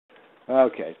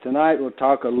Okay, tonight we'll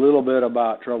talk a little bit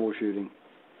about troubleshooting.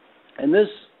 And this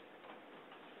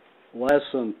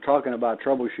lesson, talking about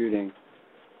troubleshooting,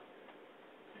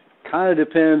 kind of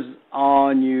depends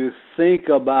on you think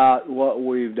about what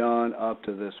we've done up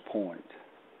to this point.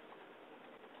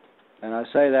 And I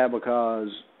say that because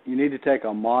you need to take a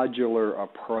modular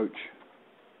approach.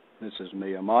 This is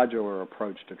me, a modular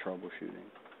approach to troubleshooting.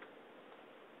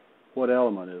 What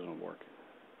element isn't working?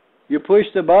 You push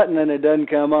the button and it doesn't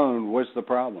come on. What's the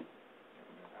problem?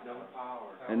 No power.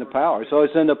 In the power. So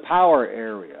it's in the power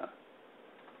area.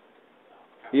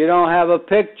 You don't have a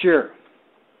picture.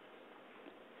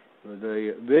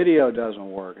 The video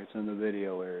doesn't work. It's in the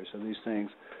video area. So these things,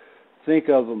 think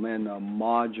of them in a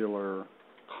modular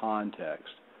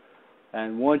context.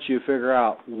 And once you figure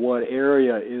out what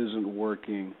area isn't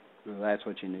working, that's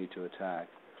what you need to attack.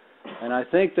 And I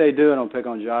think they do, and I'll pick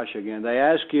on Josh again. They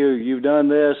ask you, you've done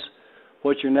this,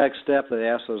 what's your next step? They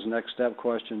ask those next step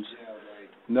questions. Yeah, right.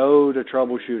 No to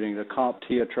troubleshooting, the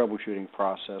CompTIA troubleshooting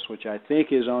process, which I think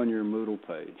is on your Moodle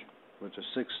page, which is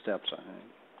 6 steps, I think.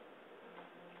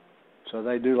 So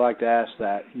they do like to ask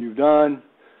that. You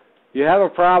have a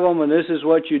problem, and this is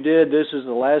what you did, this is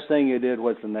the last thing you did,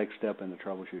 what's the next step in the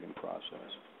troubleshooting process?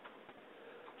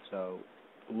 So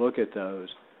look at those.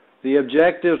 The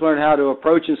objectives: learn how to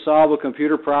approach and solve a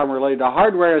computer problem related to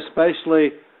hardware, especially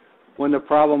when the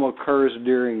problem occurs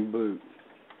during boot.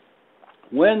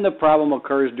 When the problem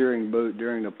occurs during boot,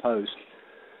 during the post,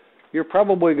 you're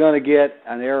probably going to get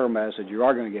an error message. You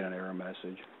are going to get an error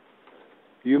message.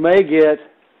 You may get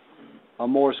a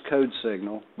Morse code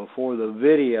signal before the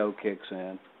video kicks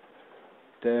in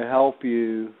to help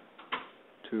you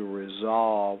to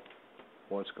resolve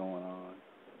what's going on.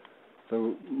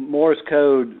 The Morse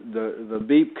code, the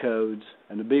beep codes,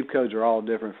 and the beep codes are all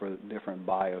different for different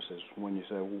BIOSes. When you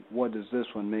say, what does this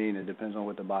one mean? It depends on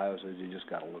what the BIOS is. You just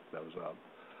got to look those up.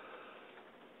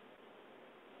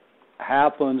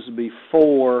 Happens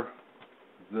before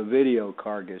the video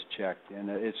card gets checked, and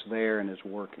it's there and it's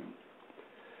working.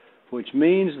 Which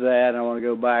means that, I want to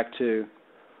go back to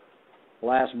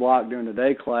last block during the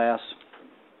day class,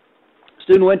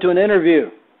 student went to an interview.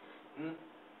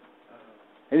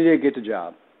 And he didn't get the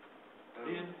job.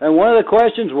 And one of the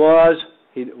questions was,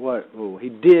 he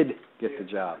did get the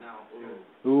job.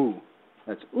 Ooh.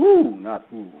 That's ooh, not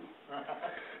ooh.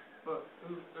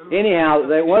 Anyhow,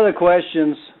 one of the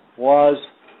questions was,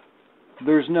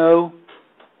 there's no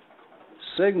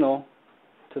signal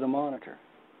to the monitor.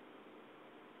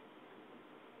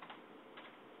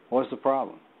 What's the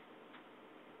problem?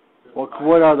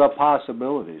 What are the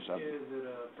possibilities of it? Is it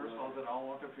first of all, is it all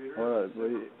on computer?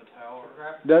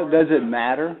 Does it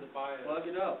matter? Plug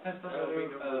it up.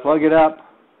 Plug it up.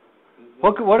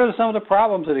 What are some of the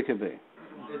problems that it could be? It's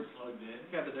plugged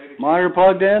in. Monitor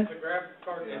plugged in? The graphics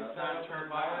card is not turned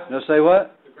BIOS. No, say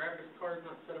what? The graphics card is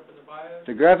not set up in the BIOS.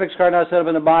 The graphics card not set up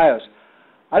in the BIOS.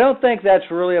 I don't think that's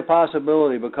really a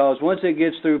possibility, because once it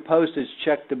gets through post, it's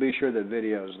checked to be sure that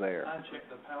video's there. I checked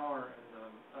the power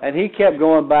and he kept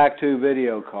going back to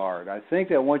video card. I think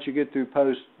that once you get through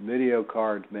post, video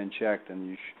card's been checked,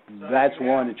 and that's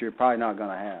one that you're probably not going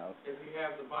to have. If you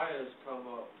have the BIOS come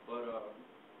up, but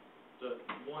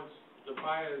once the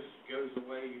BIOS goes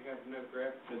away, you have no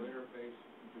graphical interface.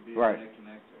 Could be a bad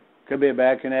connector. Could be a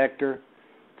bad connector.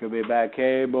 Could be a bad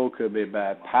cable. Could be a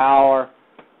bad power.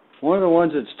 One of the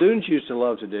ones that students used to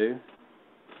love to do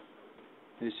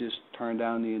is just turn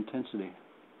down the intensity.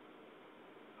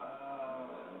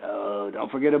 Oh,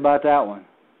 don't forget about that one.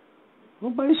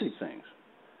 Little basic things.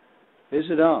 Is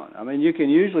it on? I mean, you can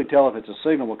usually tell if it's a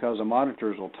signal because the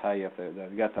monitors will tell you if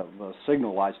they've got the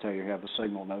signal lights tell you have a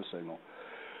signal, no signal.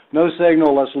 No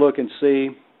signal, let's look and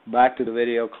see. Back to the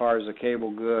video cards, the cable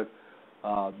good.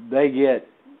 They get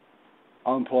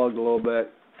unplugged a little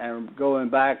bit. And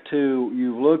going back to,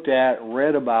 you've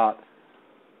read about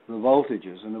the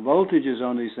voltages. And the voltages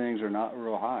on these things are not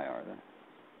real high, are they?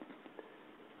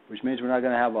 Which means we're not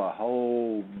going to have a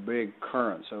whole big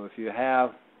current. So if you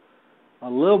have a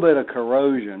little bit of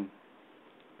corrosion,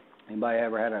 anybody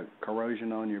ever had a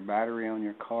corrosion on your battery on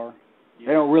your car? Yeah.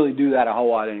 They don't really do that a whole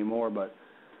lot anymore, but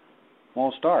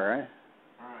won't start, right?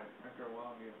 All right, after a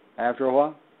while, yeah. After a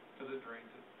while? Because it drains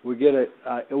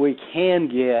it. We can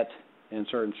get, in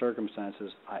certain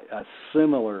circumstances, a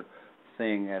similar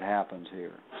thing that happens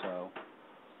here. So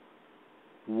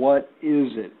what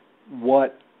is it?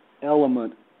 What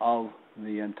element of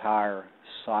the entire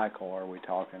cycle are we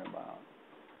talking about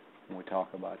when we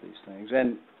talk about these things?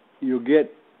 And you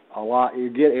get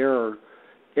error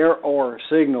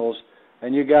signals,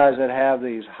 and you guys that have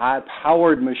these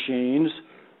high-powered machines,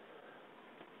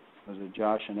 was it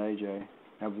Josh and AJ,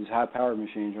 have these high-powered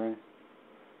machines, right?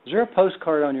 Is there a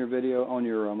postcard on your video, on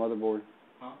your motherboard?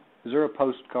 Huh? Is there a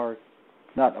postcard?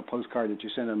 Not a postcard that you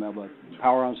send in the mail, but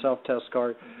power on self-test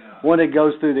card? No. One that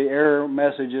goes through the error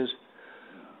messages?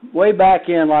 Way back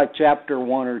in like chapter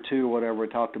 1 or 2, whatever,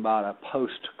 it talked about a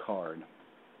postcard,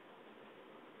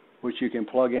 which you can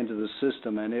plug into the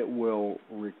system, and it will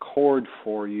record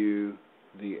for you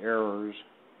the errors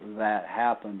that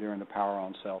happen during the power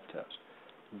on self-test.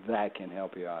 That can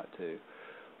help you out too.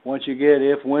 Once you get,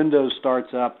 if Windows starts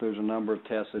up, there's a number of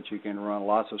tests that you can run,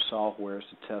 lots of softwares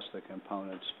to test the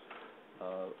components,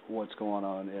 what's going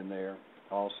on in there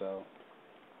also.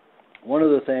 One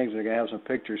of the things, we're going to have some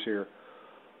pictures here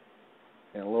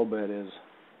in a little bit, is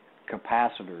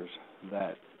capacitors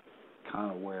that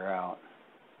kind of wear out.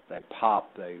 They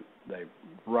pop, they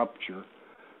rupture,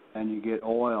 and you get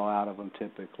oil out of them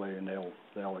typically, and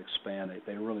they'll expand.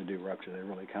 They really do rupture. They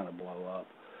really kind of blow up.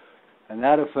 And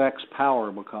that affects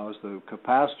power because the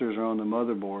capacitors are on the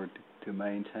motherboard to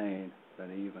maintain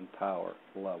an even power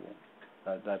level.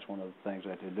 That's one of the things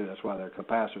that they do. That's why they're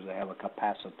capacitors. They have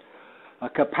a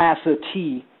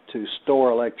capacity to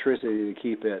store electricity to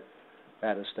keep it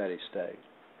at a steady state.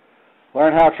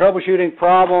 Learn how troubleshooting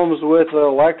problems with the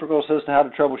electrical system, how to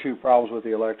troubleshoot problems with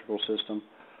the electrical system.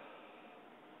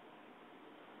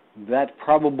 That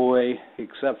probably,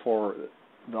 except for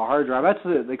the hard drive,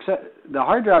 the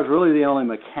hard drive is really the only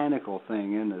mechanical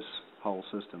thing in this whole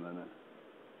system, isn't it?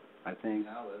 I think.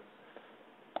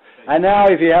 And now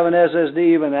if you have an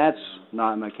SSD, even that's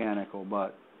not mechanical,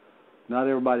 but not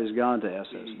everybody's gone to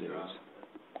SSDs.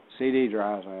 CD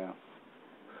drives, yeah.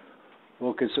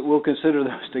 We'll consider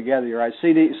those together. You're right.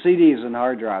 CDs and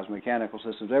hard drives, mechanical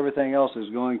systems. Everything else is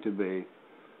going to be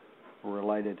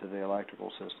related to the electrical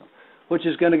system, which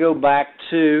is going to go back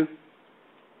to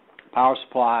power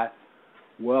supply,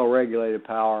 well-regulated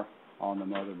power on the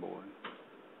motherboard.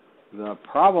 The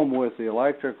problem with the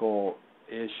electrical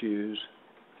issues,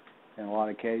 in a lot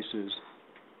of cases,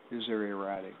 is they're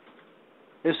erratic.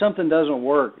 If something doesn't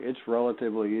work, it's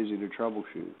relatively easy to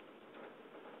troubleshoot.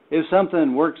 If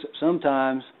something works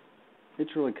sometimes,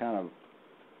 it's really kind of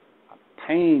a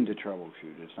pain to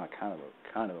troubleshoot. It's not kind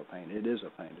of a pain. It is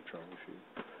a pain to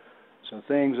troubleshoot. So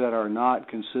things that are not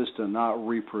consistent, not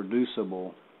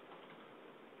reproducible,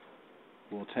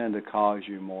 will tend to cause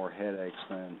you more headaches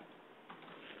than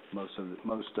most of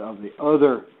the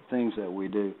other things that we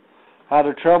do. How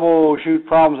to troubleshoot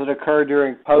problems that occur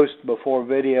during post before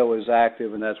video is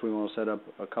active, and that's we want to set up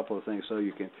a couple of things so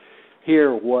you can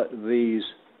hear what these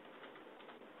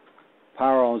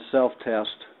power on self-test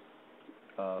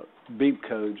beep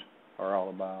codes are all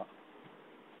about.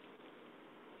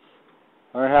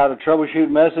 Learn how to troubleshoot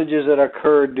messages that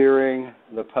occur during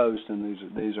the post, and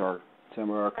these are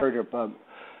similar.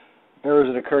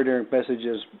 Errors that occur during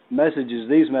messages.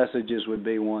 These messages would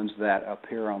be ones that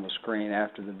appear on the screen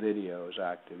after the video is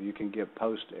active. You can get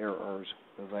post errors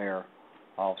there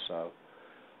also.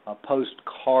 A post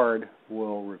card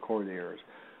will record the errors.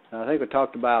 Now, I think we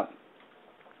talked about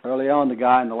early on, the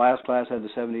guy in the last class had the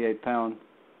 78-pound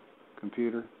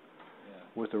computer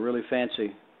with the really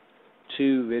fancy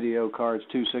 2 video cards,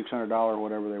 2 $600,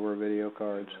 whatever they were, video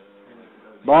cards.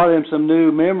 Bought him some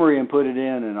new memory and put it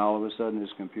in, and all of a sudden his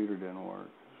computer didn't work.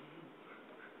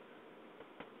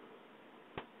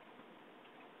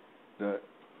 The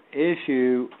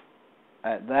issue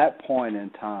at that point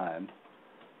in time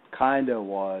kind of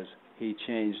was he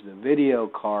changed the video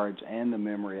cards and the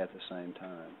memory at the same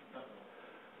time.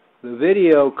 The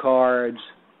video cards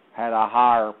had a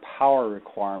higher power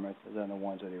requirement than the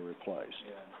ones that he replaced.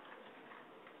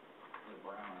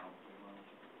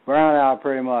 Brown out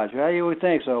pretty much. Well, you would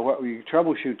think so. You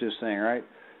troubleshoot this thing, right?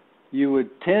 You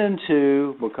would tend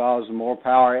to, because the more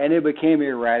power, and it became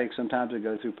erratic. Sometimes it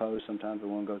goes through post, sometimes it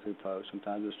won't go through post.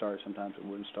 Sometimes it starts, sometimes it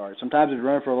wouldn't start. Sometimes it'd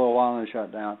run for a little while and then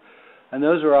shut down. And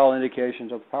those are all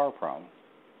indications of a power problem.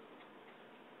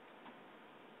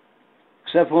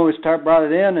 Except when we brought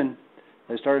it in and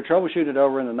they started troubleshooting it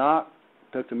over in the NOC,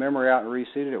 took the memory out and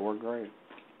reseated it, worked great.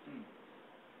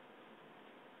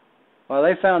 Well,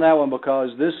 they found that one because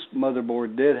this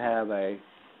motherboard did have a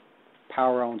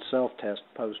power on self-test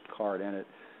post card in it.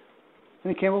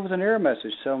 And he came up with an error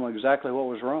message telling them exactly what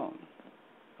was wrong.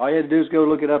 All you had to do is go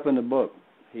look it up in the book.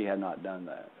 He had not done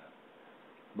that.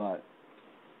 But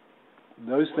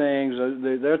those things,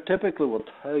 they typically will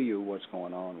tell you what's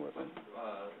going on with them.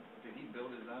 Did he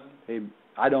build his own?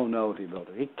 I don't know if he built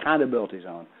it. He kind of built his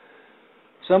own.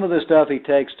 Some of the stuff he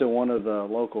takes to one of the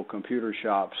local computer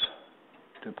shops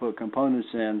to put components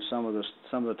in. Some of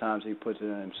the times he puts it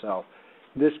in himself.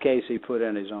 In this case, he put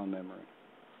in his own memory.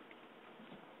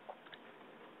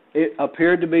 It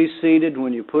appeared to be seated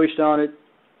when you pushed on it.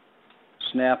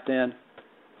 snapped in,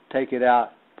 take it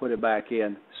out, put it back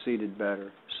in, seated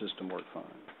better, system worked fine.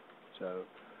 So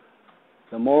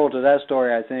the moral to that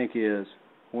story, I think, is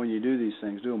when you do these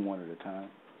things, do them one at a time.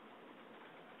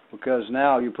 Because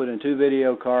now you put in 2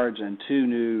 video cards and 2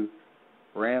 new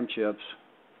RAM chips,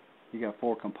 you got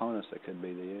 4 components that could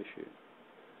be the issue.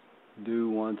 Do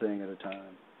one thing at a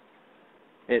time.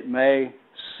 It may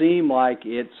seem like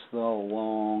it's the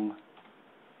long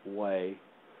way,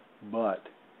 but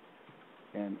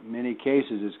in many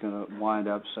cases it's going to wind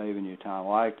up saving you time.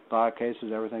 Like a lot of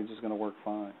cases, everything's just going to work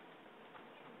fine.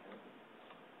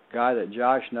 Guy that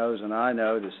Josh knows and I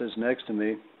know that sits next to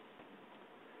me,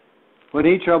 when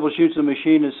he troubleshoots a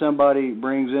machine that somebody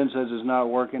brings in says it's not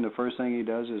working, the first thing he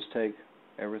does is take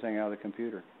everything out of the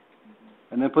computer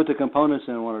and then put the components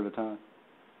in one at a time.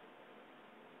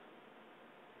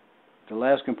 The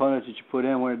last component that you put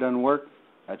in when it doesn't work,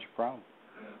 that's your problem.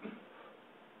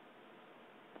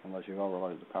 Unless you've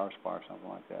overloaded the power supply or something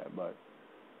like that. But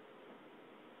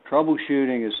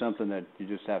troubleshooting is something that you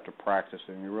just have to practice,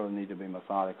 and you really need to be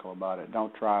methodical about it.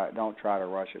 Don't try to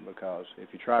rush it, because if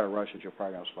you try to rush it, you're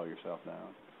probably going to slow yourself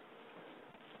down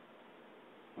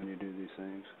when you do these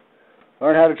things.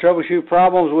 Learn how to troubleshoot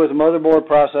problems with motherboard,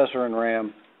 processor, and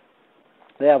RAM.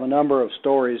 They have a number of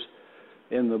stories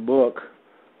in the book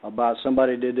about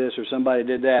somebody did this or somebody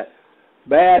did that.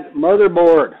 Bad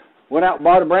motherboard. Went out and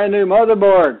bought a brand new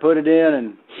motherboard, put it in,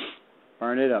 and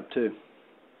burned it up too.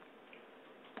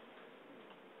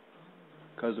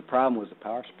 Because the problem was the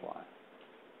power supply.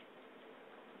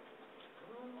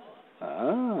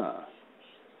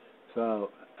 So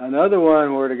another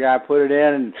one where the guy put it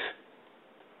in and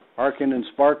arcing and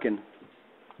sparking.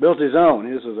 Built his own.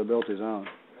 His was a built his own.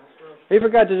 He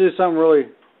forgot to do something really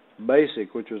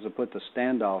basic, which was to put the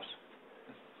standoffs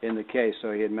in the case,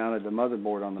 so he had mounted the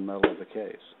motherboard on the middle of the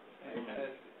case.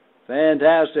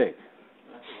 Fantastic.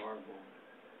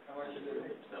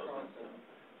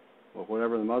 Well,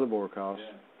 whatever the motherboard costs.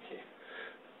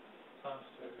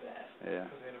 Yeah.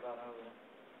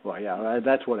 Well, yeah,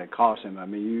 that's what it cost him. I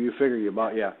mean, you figure you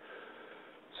bought, yeah.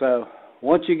 So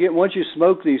once you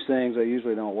smoke these things, they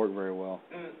usually don't work very well.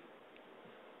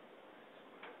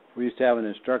 We used to have an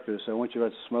instructor that said once you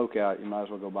let the smoke out, you might as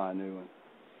well go buy a new one.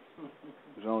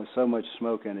 There's only so much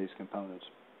smoke in these components.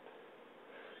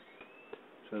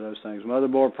 So those things: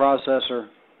 motherboard, processor,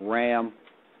 RAM.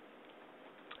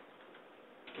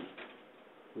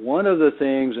 One of the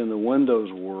things in the Windows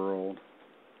world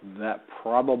that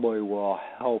probably will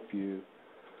help you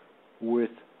with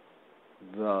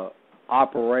the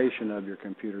operation of your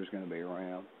computer is going to be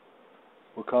RAM.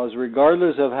 Because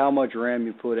regardless of how much RAM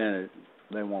you put in it,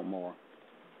 they want more.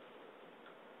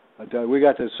 I tell you, we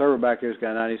got this server back here that's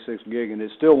got 96 gig, and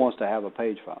it still wants to have a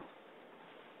page file.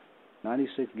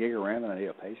 96 gig of RAM and I need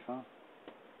a page file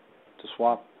to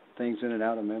swap things in and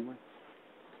out of memory?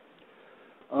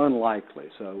 Unlikely.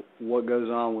 So what goes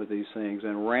on with these things?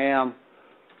 And RAM's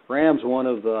one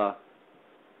of the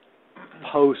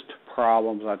post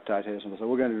problems. I tell you something. So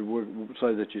we're going to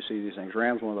so that you see these things.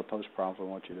 RAM's one of the post problems I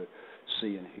want you to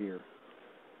see and hear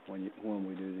when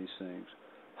we do these things.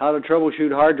 How to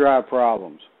troubleshoot hard drive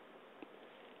problems.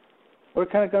 What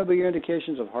are kind of going to be your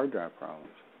indications of hard drive problems?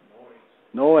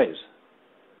 Noise.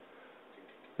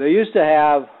 They used to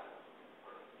have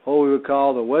what we would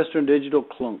call the Western Digital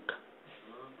clunk.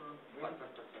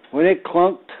 When it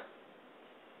clunked,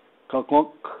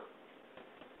 clunk,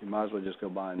 you might as well just go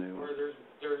buy a new one. Or there's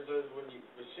those when as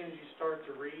soon as you start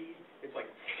to read, it's like.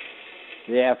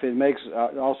 Yeah, if it makes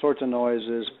all sorts of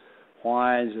noises,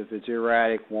 whines, if it's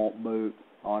erratic, won't boot,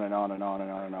 on and on and on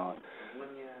and on and on. When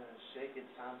you shake it,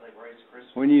 sounds like Rice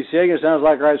Krispies. When you shake it, sounds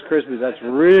like Rice Krispies. That's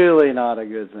really not a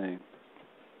good thing.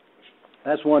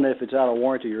 That's one, if it's out of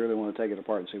warranty, you really want to take it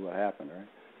apart and see what happened, right?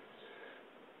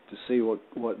 To see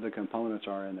what the components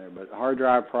are in there. But hard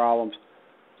drive problems,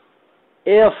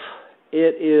 if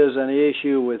it is an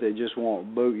issue with it just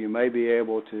won't boot, you may be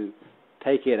able to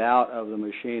take it out of the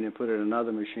machine and put it in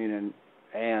another machine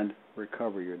and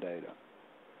recover your data.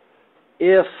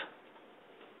 If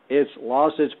it's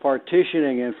lost its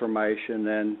partitioning information,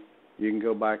 then you can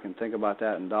go back and think about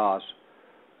that in DOS.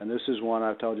 And this is one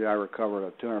I've told you I recovered,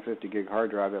 a 250 gig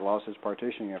hard drive that lost its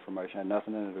partitioning information, had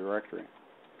nothing in the directory.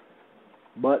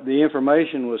 But the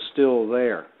information was still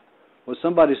there. Well,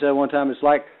 somebody said one time it's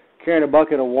like carrying a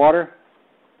bucket of water,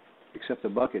 except the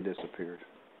bucket disappeared.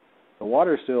 The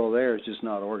water's still there, it's just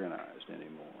not organized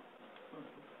anymore.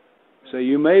 So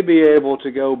you may be able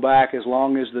to go back as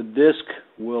long as the disk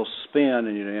will spin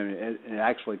and it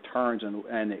actually turns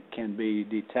and it can be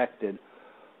detected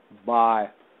by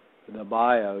the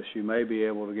BIOS. You may be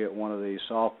able to get one of these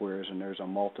softwares, and there's a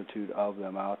multitude of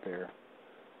them out there,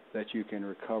 that you can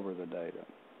recover the data.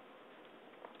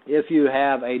 If you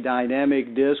have a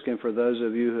dynamic disk, and for those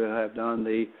of you who have done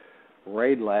the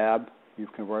RAID lab,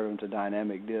 you've converted them to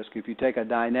dynamic disk. If you take a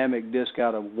dynamic disk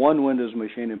out of one Windows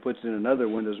machine and puts it in another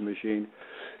Windows machine,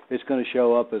 it's going to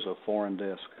show up as a foreign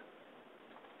disk.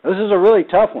 This is a really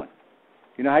tough one.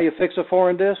 You know how you fix a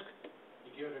foreign disk?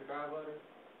 You give it a drive letter?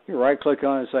 You right-click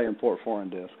on it and say import foreign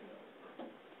disk.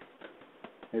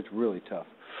 It's really tough.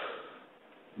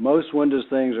 Most Windows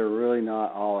things are really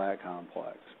not all that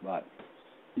complex, but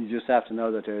you just have to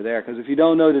know that they're there. Because if you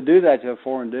don't know to do that to a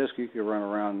foreign disk, you can run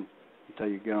around until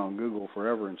you get on Google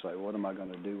forever and say, what am I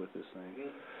going to do with this thing?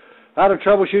 How to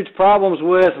troubleshoot problems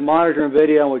with monitor and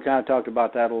video, and we kind of talked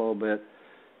about that a little bit.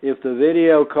 If the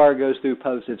video card goes through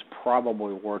post, it's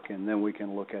probably working. Then we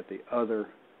can look at the other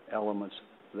elements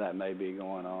that may be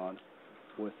going on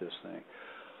with this thing.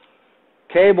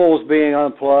 Cables being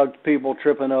unplugged, people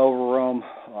tripping over them,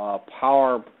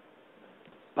 power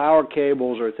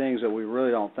cables are things that we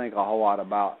really don't think a whole lot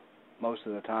about most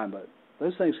of the time, but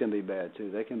those things can be bad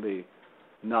too. They can be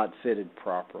not fitted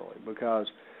properly, because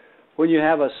when you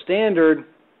have a standard,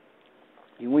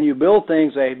 when you build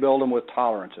things, they build them with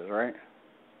tolerances, right?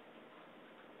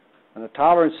 And the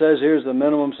tolerance says here's the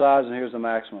minimum size and here's the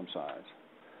maximum size.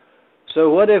 So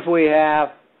what if we have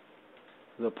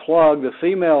the plug, the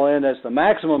female end, that's the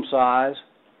maximum size,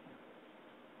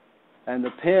 and the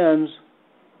pins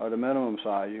are the minimum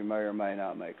size? You may or may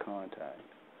not make contact.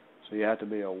 So you have to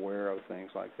be aware of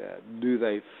things like that. Do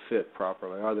they fit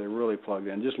properly? Are they really plugged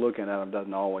in? Just looking at them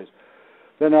doesn't always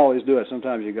do it.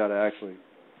 Sometimes you got to actually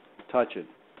touch it,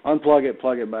 unplug it,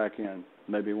 plug it back in.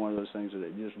 Maybe one of those things that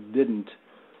it just didn't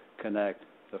connect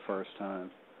the first time.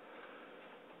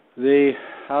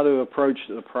 How to approach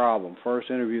the problem. First,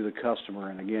 interview the customer,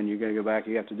 and again, you got to go back.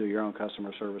 You have to do your own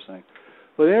customer service thing.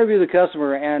 But interview the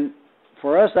customer, and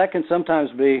for us, that can sometimes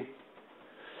be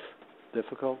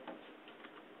difficult.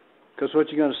 Because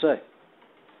what you going to say?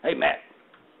 Hey, Matt,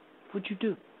 what'd you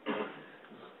do?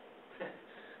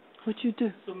 What'd you do?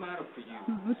 What's the matter with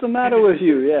you? What's the matter with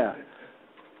you? Yeah.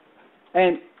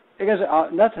 And you're going to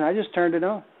say, nothing. I just turned it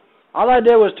on. All I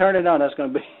did was turn it on. That's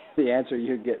going to be the answer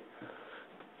you get.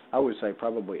 I would say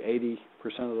probably 80%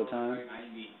 of the time.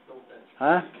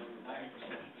 Huh?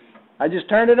 I just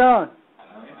turned it on.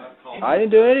 I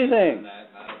didn't do anything.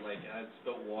 I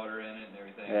spilled water in it and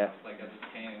everything. Yeah. I just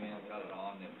came in and got it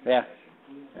on. Yeah.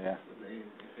 Yeah.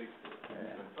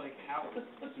 It's like House.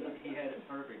 He had it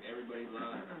perfect. Everybody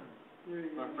loved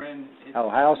it. My friend.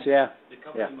 House, yeah. The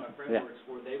company my friend Yeah. works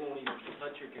for, they won't even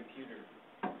touch your computer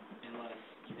unless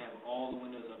you have all the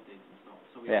Windows updates installed.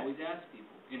 So we always ask people,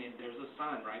 and there's a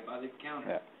sign right by the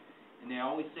counter, and they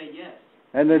always say yes.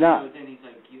 And they're not. He goes in, he's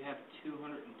like, you have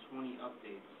 220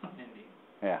 updates pending.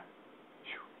 Yeah.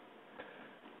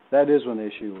 That is one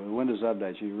issue. With Windows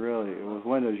updates, with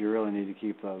Windows, you really need to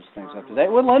keep those things up to date.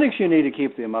 With Linux, you need to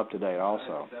keep them up to date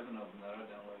also. 7 of them that I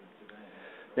downloaded today.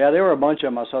 Yeah, there were a bunch of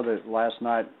them. I saw that last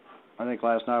night. I think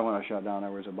last night when I shut down,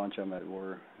 there was a bunch of them that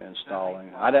were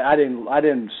installing. I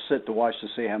didn't sit to watch to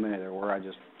see how many there were. I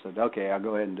just said, okay, I'll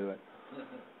go ahead and do it.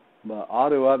 But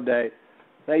auto update,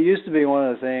 that used to be one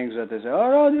of the things that they say,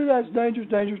 oh, no, that's dangerous,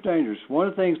 dangerous, dangerous. One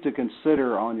of the things to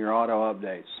consider on your auto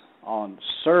updates, on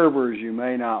servers, you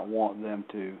may not want them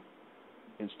to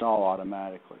install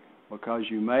automatically, because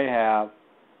you may have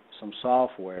some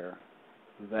software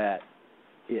that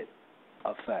it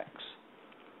affects.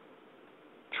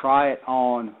 Try it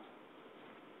on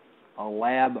a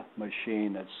lab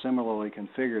machine that's similarly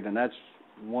configured, and that's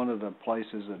one of the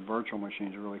places that virtual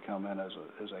machines really come in as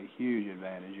a huge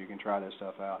advantage. You can try this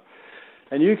stuff out.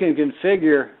 And you can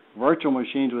configure virtual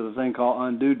machines with a thing called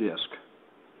undo disk,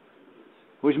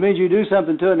 which means you do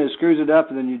something to it and it screws it up,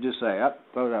 and then you just say,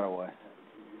 throw that away.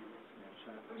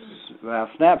 Well,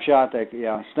 snapshots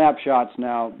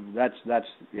now, that's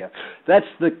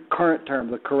the current term,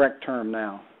 the correct term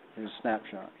now is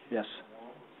snapshot. Yes?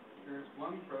 There's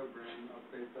one program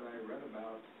update that I read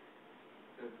about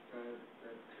that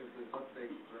if this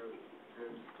update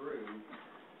goes through,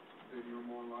 then you're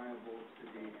more liable to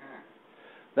be hacked.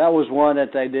 That was one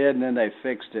that they did, and then they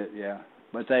fixed it, yeah.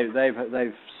 But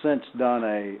they've since done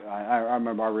I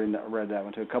remember I read that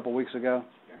one too a couple weeks ago.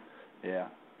 Yeah.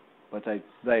 But they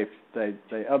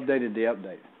updated the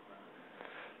update.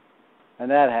 And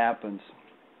that happens.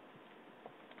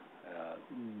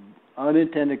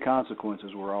 Unintended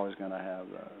consequences, we're always going to have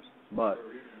those. But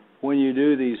when you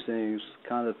do these things,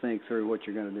 kind of think through what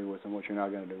you're going to do with them, what you're not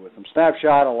going to do with them.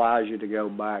 Snapshot allows you to go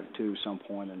back to some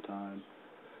point in time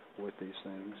with these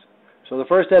things. So the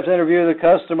first step is interview the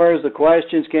customers, the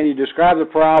questions, can you describe the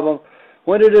problem,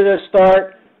 when did it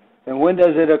start, and when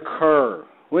does it occur?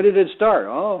 When did it start?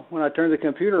 Oh, when I turned the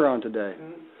computer on today.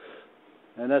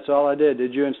 And that's all I did.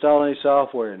 Did you install any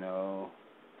software? No.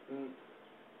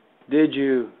 Did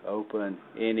you open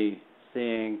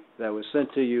anything that was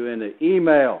sent to you in the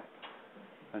email?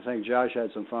 I think Josh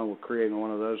had some fun with creating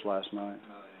one of those last night.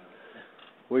 Oh, yeah.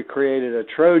 We created a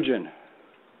Trojan.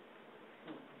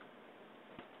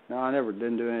 No, I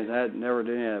didn't do any of that. Never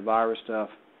did any of that virus stuff.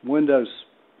 Windows,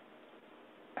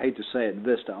 I hate to say it,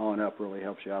 Vista on up really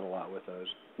helps you out a lot with those.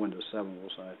 Windows 7 will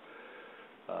say.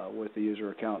 With the user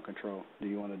account control. Do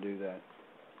you want to do that?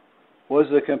 Was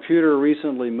the computer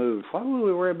recently moved? Why would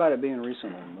we worry about it being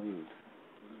recently moved?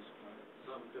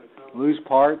 Lose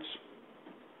parts?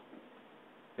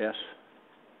 Yes.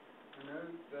 I know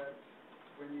that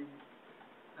when you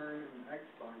turn an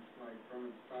Xbox like from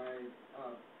its side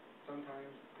up,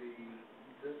 sometimes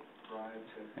the disk drive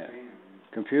has jammed.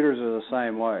 Computers are the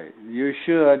same way. You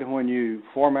should, when you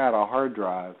format a hard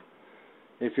drive,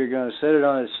 if you're going to set it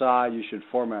on its side, you should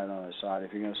format it on its side.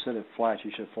 If you're going to set it flat,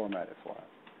 you should format it flat.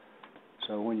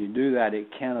 So when you do that, it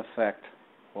can affect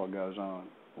what goes on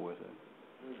with it.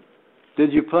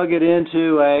 Did you plug it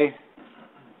into a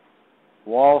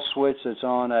wall switch that's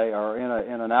on or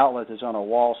in an outlet that's on a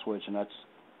wall switch? And that's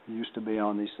used to be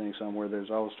on these things somewhere. There's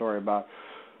a whole story about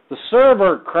the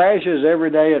server crashes every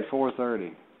day at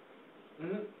 4:30.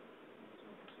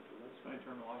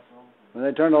 When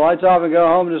they turn the lights off and go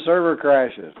home, the server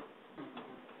crashes.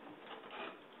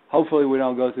 Hopefully we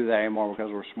don't go through that anymore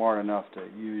because we're smart enough to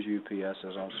use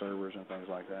UPSs on servers and things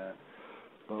like that.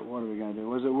 But what are we going to do?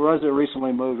 Was it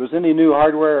recently moved? Was any new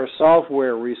hardware or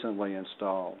software recently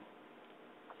installed?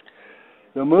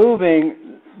 The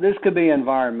moving, this could be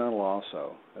environmental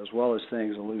also, as well as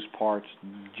things, loose parts,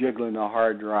 jiggling the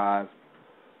hard drive,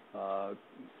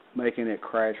 making it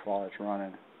crash while it's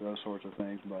running, those sorts of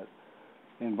things. But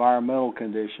environmental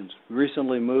conditions.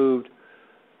 Recently moved.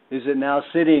 Is it now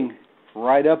sitting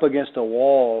right up against a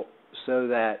wall so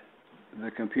that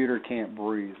the computer can't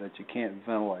breathe, that you can't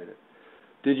ventilate it?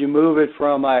 Did you move it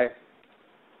from a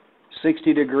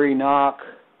 60-degree knock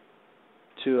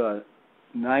to a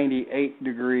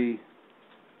 98-degree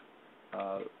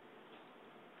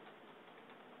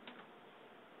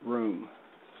room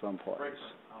someplace?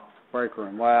 Break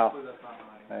room. Wow.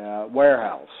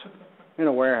 Warehouse. In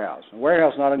a warehouse. A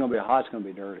warehouse is not going to be hot, it's going to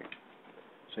be dirty.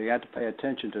 So you have to pay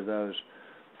attention to those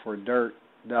for dirt,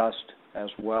 dust, as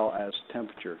well as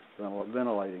temperature,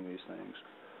 ventilating these things.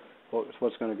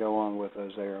 What's going to go on with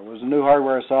those there? Was the new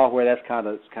hardware or software? That's kind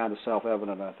of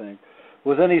self-evident, I think.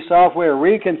 Was any software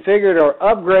reconfigured or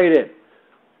upgraded?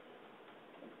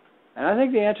 And I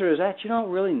think the answer is that you don't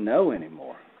really know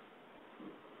anymore.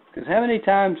 Because how many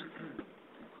times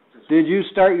did you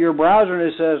start your browser and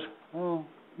it says, oh,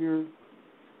 your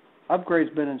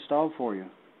upgrade's been installed for you.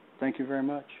 Thank you very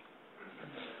much.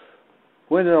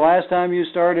 When was the last time you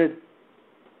started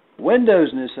Windows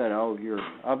and it said, oh, your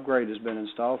upgrade has been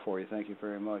installed for you. Thank you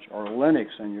very much. Or Linux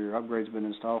and your upgrade's been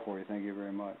installed for you. Thank you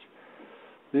very much.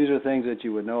 These are things that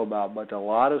you would know about, but a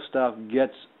lot of stuff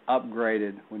gets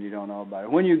upgraded when you don't know about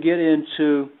it. When you get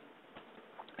into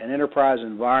an enterprise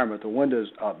environment, the Windows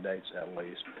updates at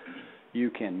least, you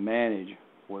can manage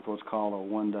with what's called a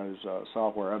Windows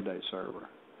software update server,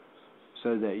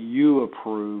 so that you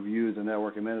approve, you the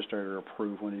network administrator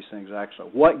approve when these things actually,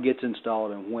 what gets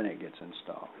installed and when it gets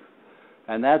installed.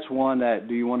 And that's one that,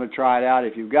 do you want to try it out?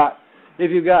 If you've got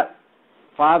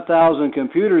 5,000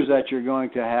 computers that you're going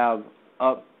to have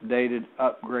updated,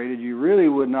 upgraded, you really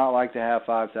would not like to have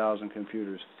 5,000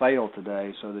 computers fail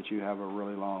today so that you have a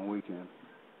really long weekend.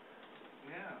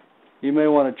 Yeah. You may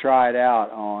want to try it out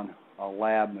on a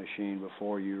lab machine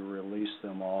before you release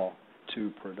them all to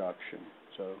production.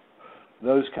 So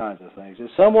those kinds of things. Did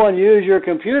someone use your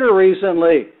computer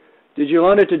recently? Did you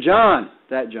loan it to John?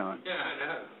 That John. Yeah, I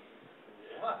know.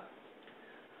 What?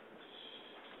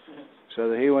 So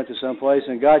that he went to some place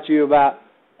and got you about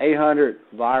 800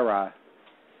 viri.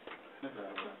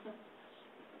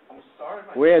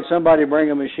 We had somebody bring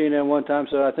a machine in one time,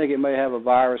 so I think it may have a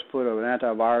virus, put an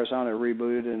antivirus on it,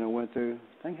 rebooted, and it went through.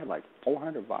 I think it had like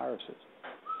 400 viruses.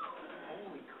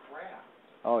 Holy crap.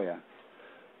 Oh, yeah.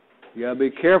 You got to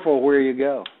be careful where you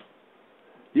go.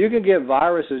 You can get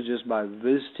viruses just by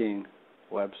visiting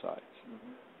websites,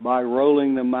 by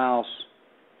rolling the mouse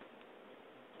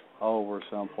over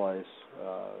someplace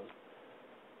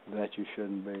that you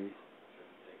shouldn't be.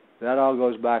 That all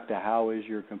goes back to how is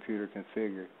your computer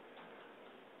configured.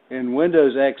 In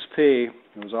Windows XP, it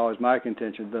was always my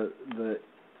contention, the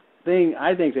thing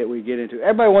I think that we get into,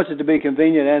 everybody wants it to be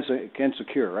convenient and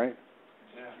secure, right?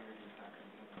 Yeah.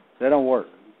 That don't work.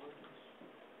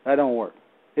 That don't work.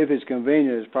 If it's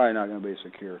convenient, it's probably not going to be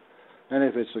secure. And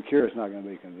if it's secure, it's not going to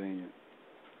be convenient.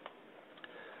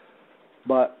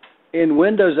 But in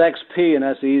Windows XP, and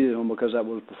that's the easiest one because that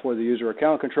was before the user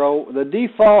account control, the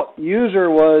default user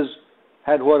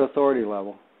had what authority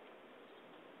level?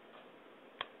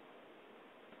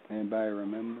 Anybody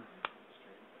remember?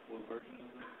 What version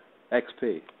is it?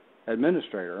 XP.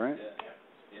 Administrator, right?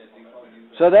 Yeah, default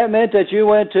user. So that meant that you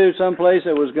went to some place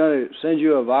that was going to send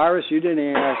you a virus, you didn't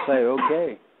even have to say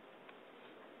okay.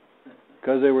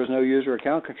 Because there was no user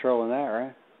account control in that,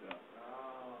 right? Yeah.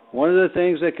 One of the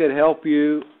things that could help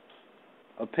you,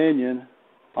 opinion,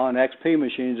 on XP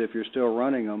machines if you're still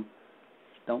running them,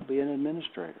 don't be an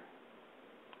administrator.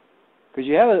 Because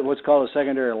you have what's called a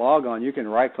secondary logon. You can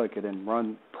right-click it and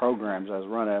run programs as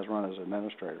run as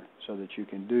administrator so that you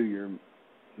can do your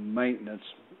maintenance,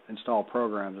 install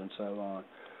programs, and so on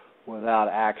without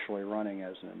actually running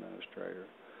as an administrator.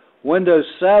 Windows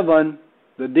 7,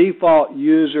 the default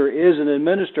user is an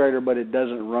administrator, but it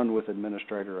doesn't run with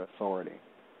administrator authority.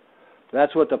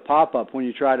 That's what the pop-up, when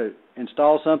you try to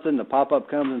install something, the pop-up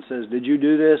comes and says, did you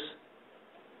do this?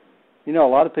 You know,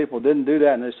 a lot of people didn't do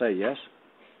that, and they say, yes.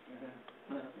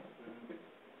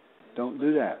 Don't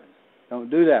do that. Don't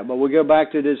do that. But we go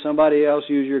back to, did somebody else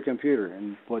use your computer?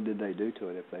 And what did they do to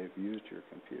it if they've used your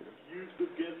computer? Use the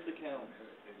guest account.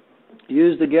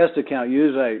 Use the guest account.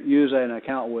 Use an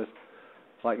account with,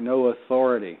 like, no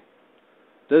authority.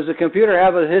 Does the computer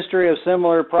have a history of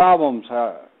similar problems?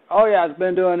 Oh, yeah, it's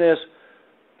been doing this.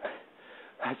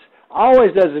 It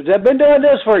always does it. They've been doing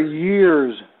this for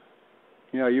years.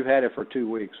 You know, you've had it for 2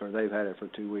 weeks, or they've had it for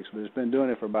 2 weeks, but it's been doing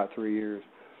it for about 3 years.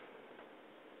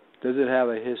 Does it have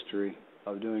a history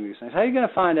of doing these things? How are you going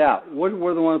to find out? What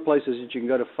are the one places that you can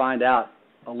go to find out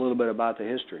a little bit about the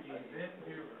history?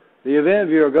 The event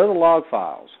viewer. Go to log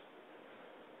files.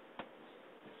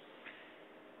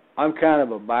 I'm kind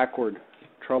of a backward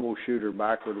troubleshooter,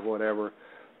 backward whatever,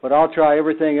 but I'll try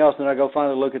everything else, and I go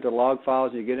finally look at the log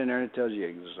files, and you get in there and it tells you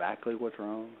exactly what's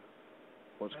wrong,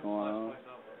 what's going on.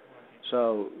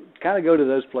 So kind of go to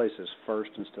those places first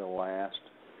instead of last,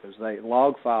 because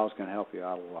log files can help you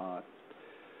out a lot.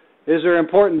 Is there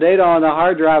important data on the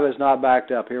hard drive that's not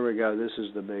backed up? Here we go. This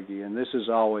is the biggie, and this is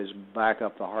always back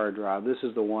up the hard drive. This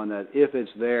is the one that if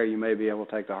it's there, you may be able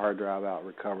to take the hard drive out and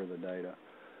recover the data.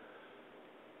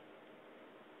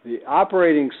 The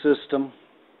operating system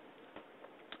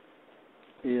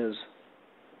is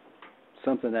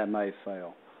something that may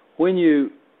fail. When you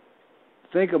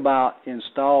think about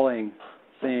installing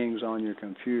things on your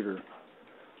computer,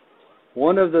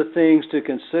 one of the things to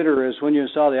consider is when you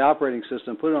install the operating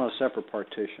system, put it on a separate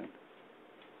partition.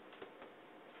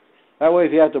 That way,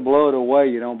 if you have to blow it away,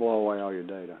 you don't blow away all your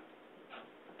data.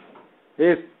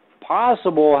 If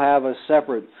possible, have a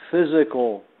separate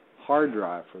physical hard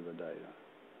drive for the data.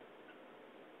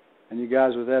 And you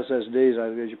guys with SSDs,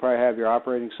 I guess you probably have your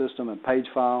operating system and page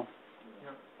file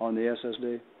on the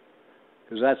SSD,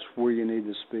 because that's where you need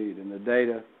the speed, and the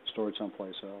data stored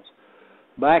someplace else.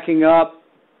 Backing up.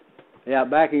 Yeah,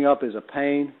 backing up is a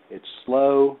pain. It's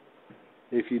slow.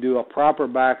 If you do a proper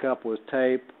backup with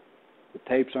tape, the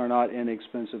tapes are not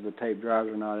inexpensive. The tape drives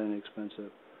are not inexpensive.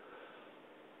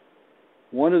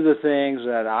 One of the things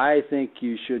that I think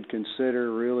you should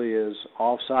consider really is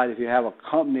off-site. If you have a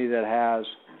company that has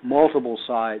multiple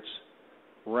sites,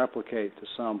 replicate to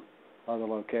some other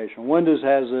location. Windows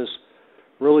has this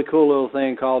really cool little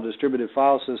thing called distributed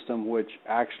file system, which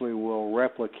actually will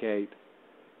replicate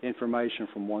information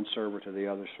from one server to the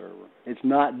other server. It's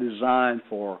not designed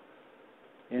for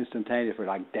instantaneous, for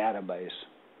like database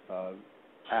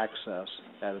access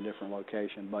at a different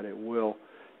location, but it will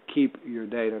keep your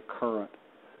data current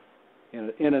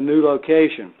in a new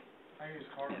location. I use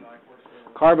Carbonite, works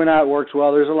well. Carbonite works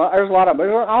well. There's an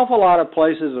awful lot of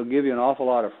places that will give you an awful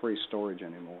lot of free storage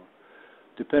anymore,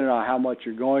 depending on how much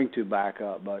you're going to back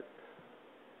up. But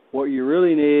what you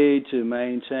really need to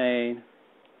maintain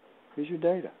is your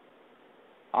data.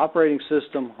 Operating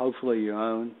system, hopefully you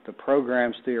own. The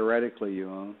programs, theoretically, you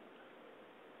own.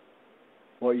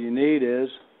 What you need is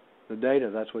the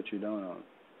data. That's what you don't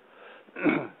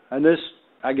own. And this,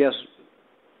 I guess,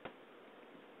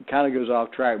 kind of goes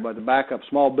off track, but the backup,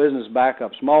 small business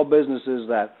backup, small businesses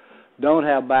that don't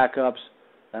have backups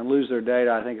and lose their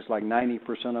data, I think it's like 90%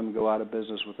 of them go out of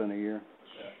business within a year.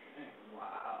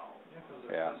 Wow.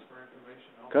 Yeah.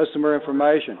 Customer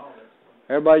information.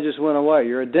 Everybody just went away.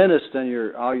 You're a dentist, and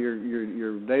your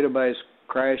database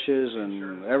crashes,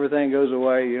 and everything goes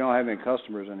away. You don't have any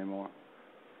customers anymore.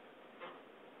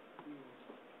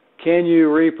 Can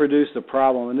you reproduce the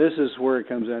problem? And this is where it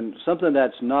comes in. Something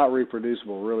that's not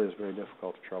reproducible really is very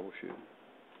difficult to troubleshoot.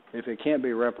 If it can't be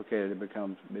replicated, it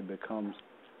becomes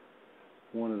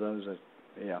one of those that,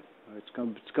 yeah, it's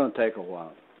going to take a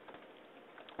while.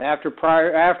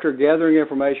 After gathering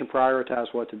information, prioritize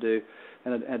what to do,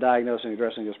 and diagnosing and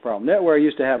addressing this problem. NetWare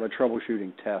used to have a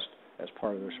troubleshooting test as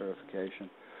part of their certification,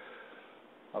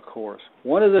 of course.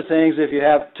 One of the things, if you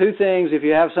have two things, if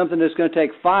you have something that's going to take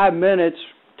 5 minutes,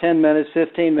 10 minutes,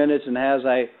 15 minutes, and has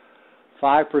a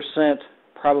 5%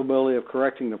 probability of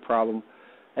correcting the problem,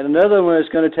 and another one is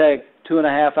going to take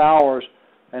 2.5 hours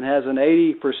and has an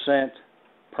 80%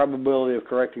 probability of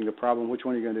correcting the problem, which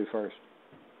one are you going to do first?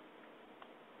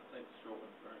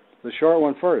 The short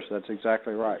one first, that's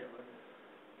exactly right.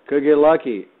 Could get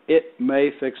lucky. It may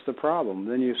fix the problem.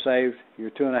 Then you've saved your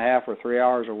 2.5 or 3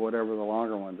 hours or whatever the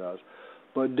longer one does.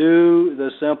 But do the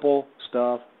simple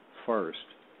stuff first.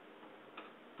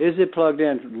 Is it plugged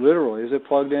in? Literally, is it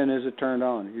plugged in? Is it turned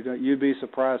on? You'd be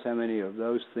surprised how many of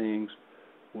those things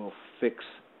will fix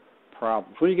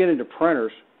problems. When you get into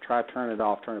printers, try to turn it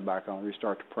off, turn it back on,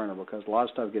 restart the printer, because a lot of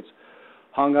stuff gets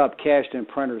hung up, cached in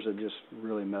printers that just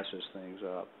really messes things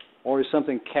up. Or is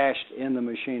something cached in the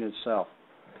machine itself?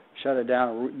 Shut it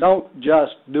down. Don't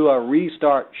just do a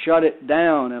restart. Shut it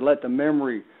down and let the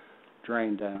memory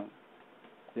drain down.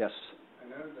 Yes? I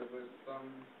know that with some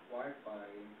Wi-Fi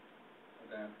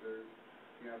adapters,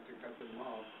 you have to cut them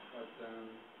off, let them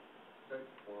sit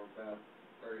for about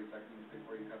 30 seconds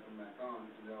before you cut them back on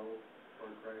to go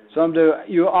work right. Some do.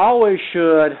 You always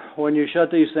should, when you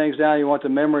shut these things down, you want the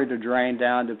memory to drain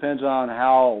down. Depends on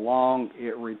how long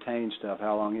it retains stuff,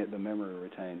 how long the memory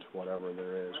retains whatever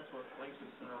there is. That's what links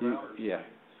us in our routers. Yeah.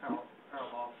 Power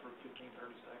off for 15,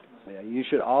 30 seconds. Yeah, you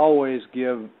should always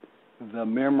give the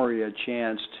memory a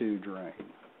chance to drain.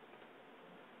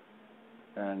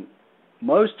 And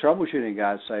most troubleshooting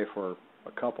guys say for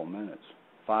a couple minutes,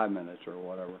 5 minutes or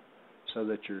whatever, so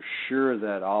that you're sure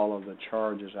that all of the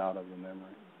charge is out of the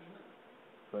memory.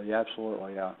 But yeah,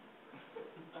 absolutely, yeah.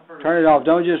 Turn it off.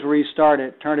 Don't just restart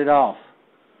it. Turn it off.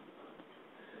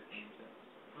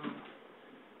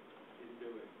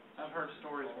 I've heard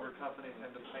stories where companies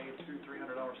had to pay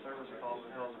 $200-300 service calls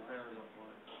because the printer's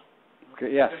unplugged.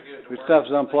 Okay, yeah, the stuff's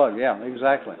unplugged. Yeah,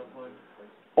 exactly.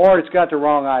 Or it's got the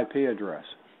wrong IP address.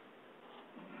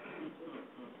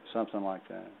 Something like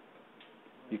that.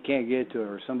 You can't get to it,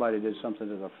 or somebody did something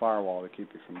to the firewall to keep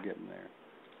you from getting there.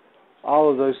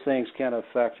 All of those things can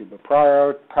affect you, but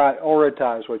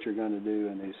prioritize what you're going to do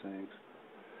in these things.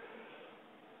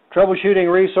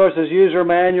 Troubleshooting resources, user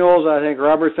manuals. I think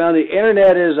Robert found the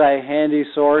Internet is a handy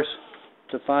source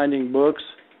to finding books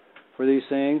for these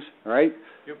things, right?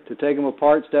 Yep. To take them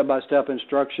apart, step-by-step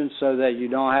instructions so that you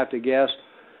don't have to guess.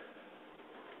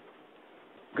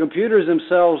 Computers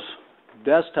themselves,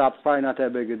 desktop's probably not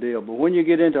that big a deal, but when you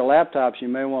get into laptops, you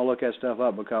may want to look that stuff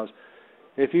up, because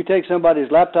if you take somebody's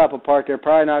laptop apart, they're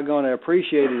probably not going to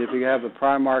appreciate it if you have the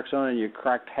pry marks on it and you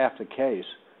cracked half the case.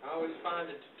 I always find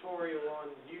a tutorial on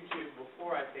YouTube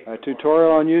before I take A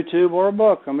tutorial on YouTube or a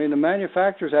book. I mean, the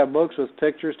manufacturers have books with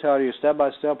pictures telling you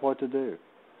step-by-step what to do.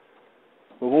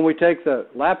 But when we take the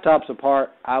laptops apart,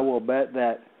 I will bet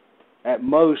that at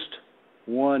most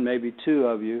one, maybe two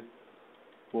of you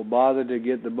will bother to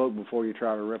get the book before you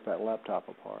try to rip that laptop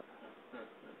apart.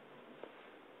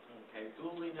 Okay,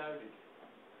 duly noted.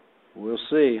 We'll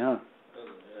see, huh?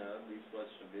 Yeah, at least watch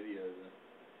the videos and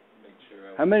make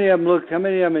sure. How many of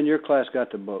them in your class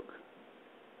got the book?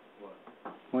 What?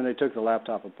 When they took the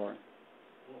laptop apart?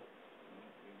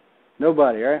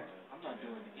 Nobody, right? I'm not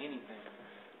doing anything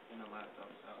in a laptop.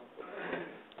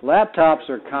 Laptops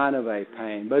are kind of a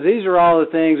pain, but these are all the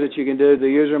things that you can do: the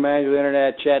user manual,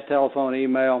 internet, chat, telephone,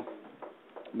 email,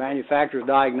 manufacturer's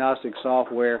diagnostic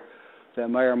software that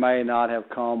may or may not have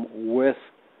come with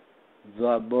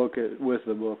the book, with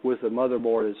the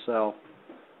motherboard itself,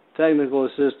 technical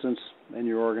assistance in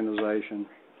your organization,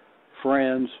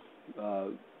 friends,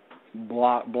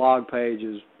 blog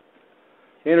pages,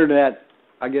 internet.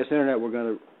 I guess internet we're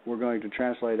going to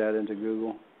translate that into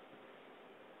Google,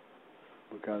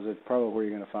 because it's probably where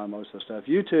you're going to find most of the stuff.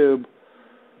 YouTube,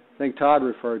 I think Todd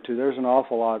referred to. There's an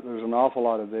awful lot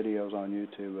of videos on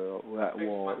YouTube that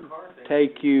will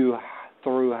take you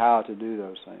through how to do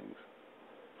those things.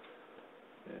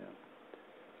 Yeah.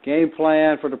 Game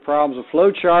plan for the problems. A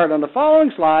flow chart on the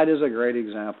following slide is a great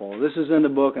example. This is in the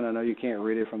book, and I know you can't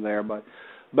read it from there, but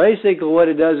basically what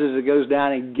it does is it goes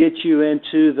down and gets you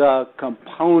into the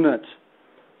component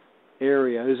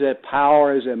area. Is it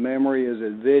power? Is it memory? Is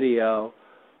it video?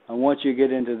 And once you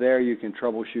get into there, you can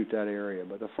troubleshoot that area.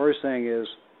 But the first thing is,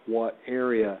 what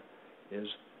area is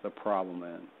the problem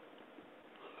in?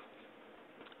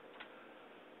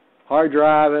 Hard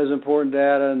drive has important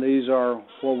data, and these are,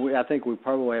 well, I think we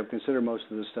probably have considered most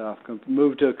of this stuff.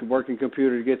 Move to a working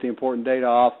computer to get the important data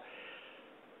off.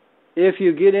 If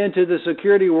you get into the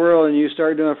security world and you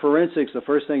start doing forensics, the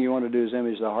first thing you want to do is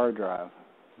image the hard drive,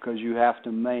 because you have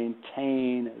to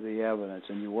maintain the evidence,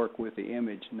 and you work with the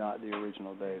image, not the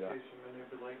original data.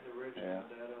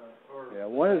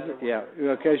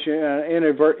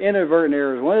 Inadvertent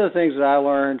errors. One of the things that I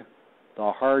learned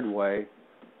the hard way,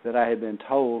 that I had been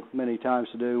told many times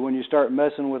to do, when you start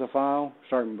messing with a file,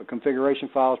 starting with configuration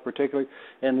files particularly,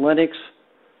 in Linux,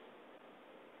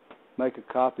 make a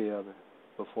copy of it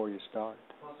before you start.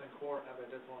 Plus in court, I bet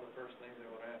that's one of the first things they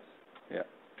would ask. Yeah.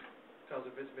 Because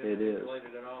if it's been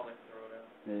manipulated at all, they can throw it out.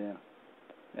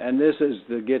 Yeah. And this is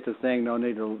to get the thing, no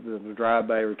need to the drive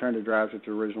bay, return to drive to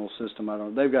the original system.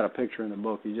 They've got a picture in the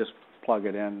book. You just plug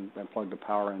it in and plug the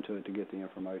power into it to get the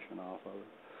information off of it.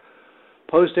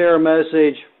 Post-error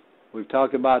message, we've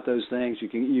talked about those things. You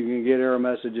can get error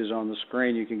messages on the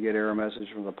screen. You can get error messages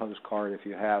from the postcard if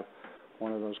you have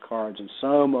one of those cards. And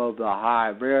some of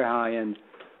the very high-end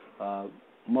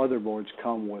motherboards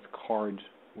come with cards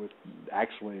with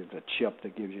actually the chip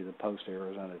that gives you the post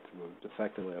errors on it. It's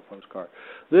effectively a postcard.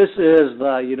 This is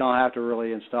you don't have to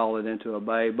really install it into a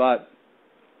bay, but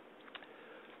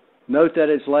note that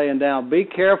it's laying down. Be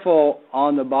careful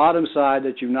on the bottom side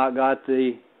that you've not got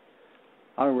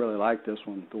I don't really like this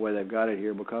one, the way they've got it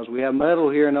here, because we have metal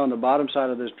here, and on the bottom side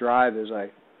of this drive is a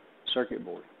circuit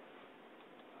board.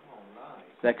 Oh, nice.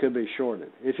 That could be shorted.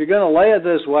 If you're going to lay it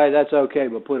this way, that's okay,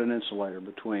 but put an insulator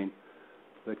between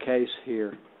the case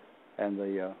here and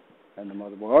the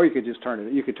motherboard. Or you could just turn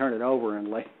it. You could turn it over and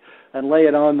lay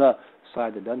it on the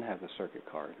side that doesn't have the circuit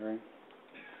card, right?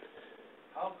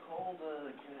 How cold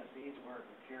can it be to where a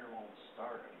computer won't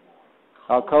start anymore?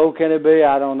 How cold can it be?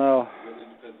 I don't know. Really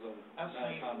depends on I've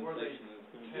seen where they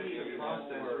test the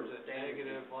processors at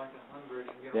negative like 100.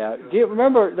 And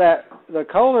Remember that the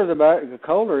colder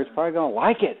it's probably going to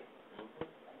like it.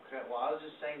 Okay, well, I was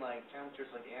just saying, like, temperatures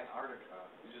like Antarctica.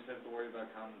 You just have to worry about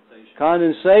condensation.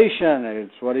 Condensation,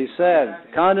 it's what he said.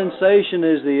 Condensation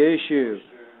is the issue.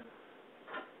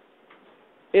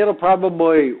 It'll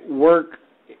probably work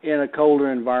in a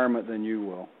colder environment than you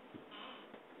will.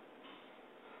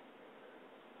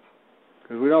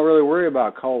 Because we don't really worry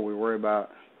about cold, we worry about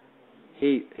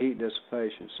heat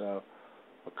dissipation. So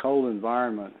a cold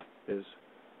environment is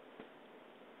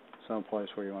someplace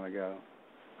where you want to go.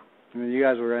 I mean, you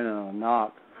guys were in a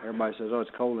knock. Everybody says, oh,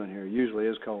 it's cold in here. It usually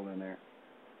is cold in there.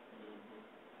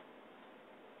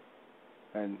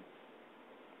 And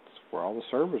it's where all the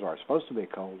servers are. It's supposed to be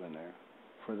cold in there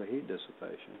for the heat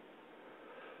dissipation.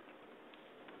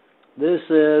 This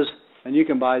is, and you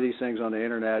can buy these things on the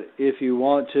internet if you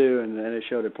want to, and it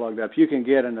showed it plugged up. You can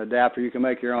get an adapter. You can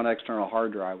make your own external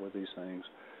hard drive with these things.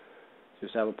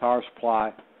 Just have a power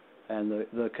supply and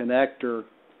the connector,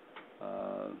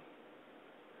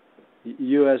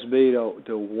 USB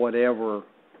to whatever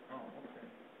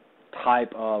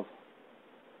type of.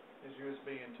 Is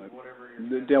USB into whatever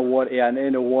you're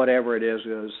into whatever it is.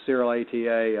 Serial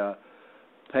ATA,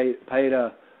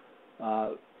 PATA.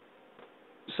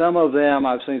 Some of them,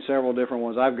 I've seen several different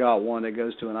ones. I've got one that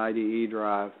goes to an IDE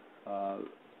drive.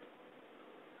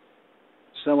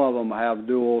 Some of them have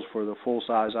duals for the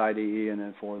full-size IDE and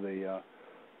then for the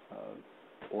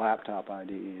laptop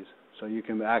IDEs. So you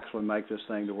can actually make this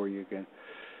thing to where you can,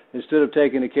 instead of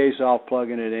taking the case off,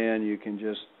 plugging it in, you can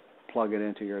just plug it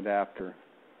into your adapter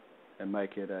and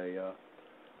make it a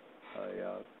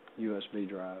USB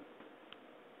drive.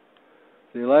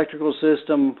 The electrical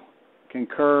system can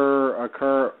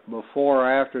occur before or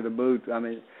after the boot. I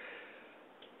mean,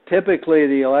 typically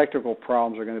the electrical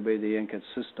problems are going to be the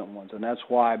inconsistent ones, and that's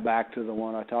why, back to the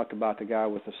one I talked about, the guy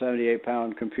with the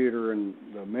 78-pound computer and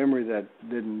the memory that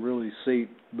didn't really seat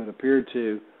but appeared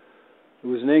to, it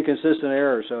was an inconsistent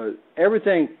error. So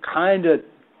everything kind of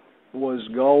was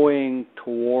going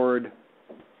toward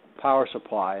power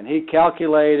supply, and he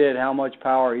calculated how much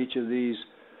power each of these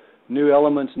new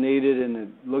elements needed, and it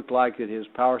looked like that his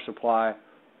power supply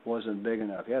wasn't big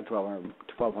enough. He had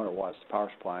 1,200 watts power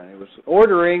supply, and he was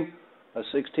ordering a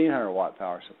 1,600 watt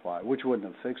power supply, which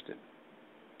wouldn't have fixed it.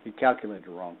 He calculated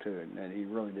it wrong too, and he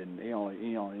really didn't. He only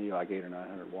needed like 800 or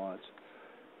 900 watts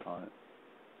on it.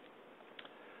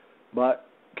 But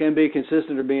can be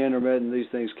consistent or be intermittent. These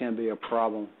things can be a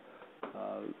problem.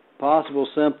 Possible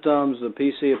symptoms: the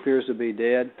PC appears to be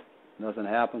dead. Nothing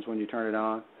happens when you turn it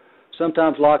on.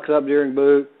 Sometimes locks up during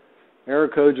boot. Error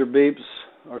codes or beeps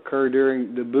occur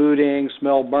during the booting.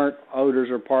 Smell burnt odors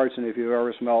or parts, and if you've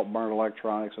ever smelled burnt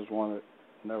electronics, it's one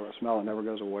that never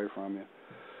goes away from you.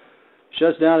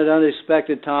 Shuts down at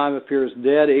unexpected time, appears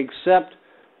dead, except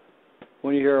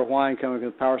when you hear a whine coming from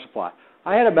the power supply.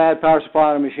 I had a bad power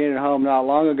supply on a machine at home not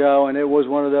long ago, and it was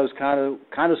one of those kind of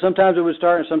sometimes it would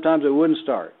start and sometimes it wouldn't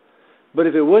start. But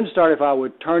if it wouldn't start, if I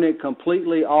would turn it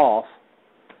completely off,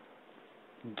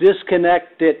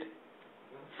 disconnect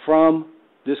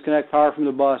power from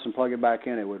the bus and plug it back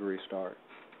in, it would restart.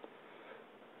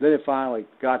 Then it finally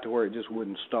got to where it just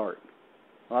wouldn't start.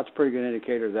 Well, that's a pretty good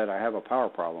indicator that I have a power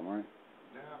problem, right?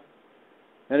 Yeah.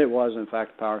 And it was, in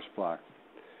fact, a power supply.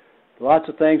 Lots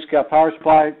of things. Got power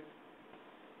supply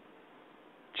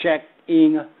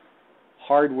checking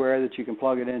hardware that you can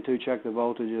plug it into, check the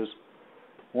voltages.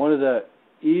 One of the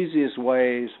easiest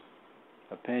ways,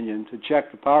 opinion, to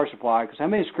check the power supply, because how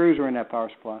many screws are in that power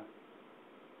supply?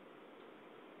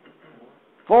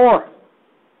 4.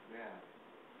 Yeah.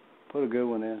 Put a good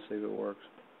one in, see if it works.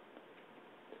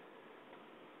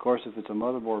 Of course, if it's a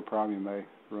motherboard problem, you may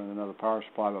run another power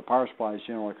supply, but power supplies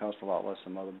generally cost a lot less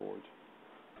than motherboards.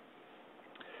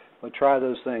 But try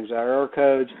those things. Our error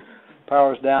codes,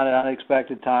 power's down at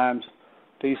unexpected times.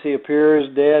 PC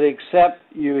appears dead except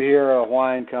you hear a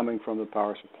whine coming from the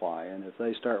power supply. And if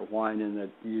they start whining, that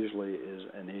usually is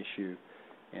an issue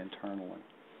internally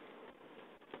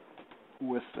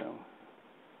with them.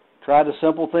 Try the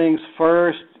simple things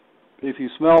first. If you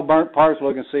smell burnt parts,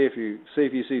 look and see if you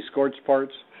see scorched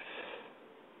parts.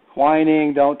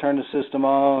 Whining, don't turn the system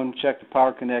on. Check the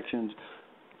power connections.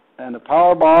 And the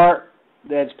power bar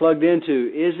that's plugged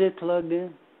into, is it plugged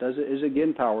in? Is it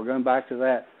getting power? We're going back to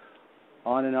that.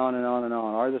 On and on and on and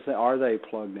on. Are they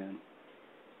plugged in?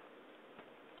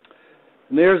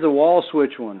 And there's the wall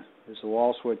switch one. Is the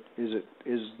wall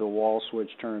switch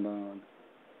turned on?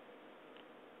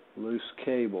 Loose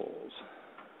cables.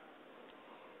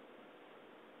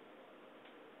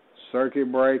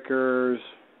 Circuit breakers.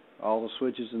 All the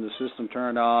switches in the system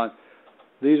turned on.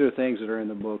 These are things that are in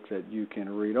the book that you can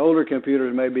read. Older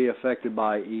computers may be affected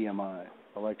by EMI,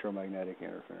 electromagnetic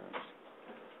interference.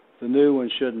 The new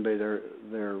ones shouldn't be.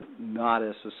 They're not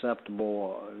as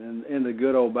susceptible. In the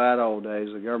good old bad old days,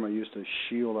 the government used to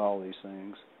shield all these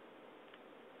things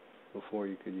before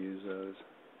you could use those.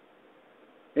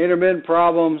 Intermittent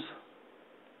problems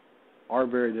are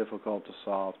very difficult to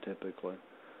solve typically.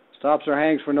 Stops or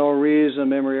hangs for no reason.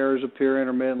 Memory errors appear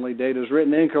intermittently. Data is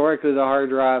written incorrectly to the hard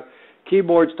drive.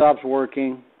 Keyboard stops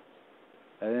working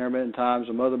at intermittent times.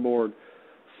 The motherboard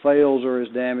fails or is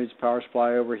damaged. Power supply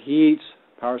overheats.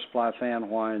 Power supply fan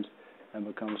whines and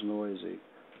becomes noisy.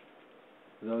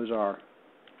 Those are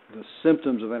the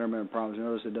symptoms of intermittent problems.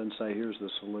 Notice it doesn't say here's the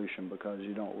solution because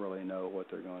you don't really know what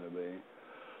they're going to be.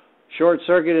 Short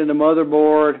circuit in the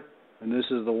motherboard, and this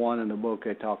is the one in the book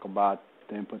they talk about.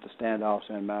 Then put the standoffs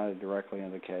in mounted directly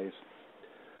in the case.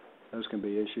 Those can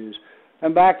be issues.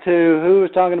 And back to who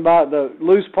was talking about the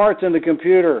loose parts in the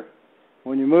computer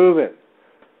when you move it.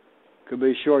 Could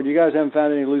be short. You guys haven't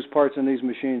found any loose parts in these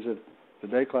machines that the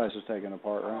day class is taking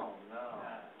apart, right? Oh,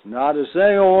 no. Not a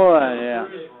single one, yeah.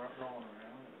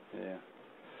 Yeah.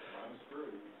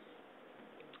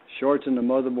 Shorts in the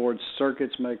motherboard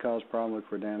circuits may cause problems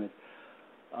for damage.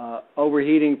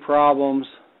 Overheating problems,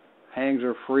 hangs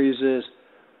or freezes.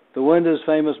 The Windows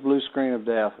famous blue screen of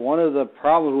death. One of the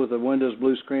problems with the Windows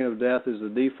blue screen of death is the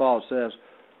default says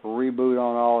reboot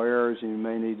on all errors, and you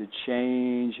may need to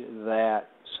change that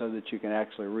so that you can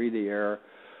actually read the error.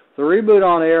 The reboot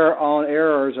on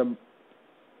errors,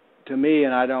 to me,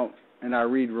 and I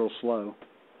read real slow.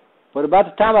 But about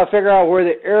the time I figure out where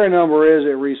the error number is,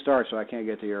 it restarts, so I can't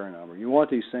get the error number. You want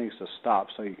these things to stop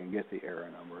so you can get the error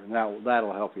number, and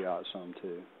that'll help you out some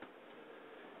too.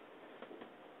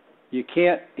 You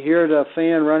can't hear the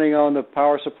fan running on the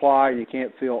power supply, and you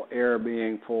can't feel air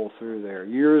being pulled through there.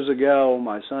 Years ago,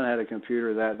 my son had a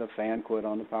computer that the fan quit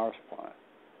on the power supply.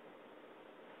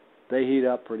 They heat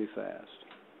up pretty fast.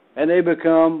 And they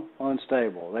become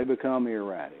unstable. They become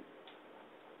erratic.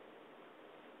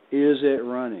 Is it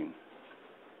running?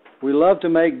 We love to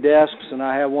make desks, and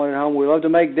I have one at home. We love to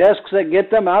make desks that get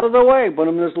them out of the way. Put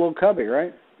them in this little cubby,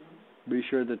 right? Be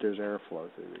sure that there's airflow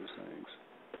through these things,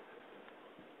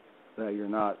 that you're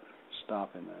not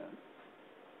stopping that.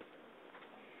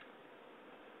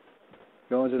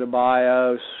 Go into the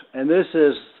BIOS, and this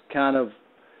is kind of,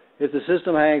 if the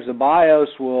system hangs, the BIOS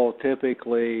will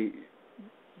typically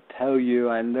tell you,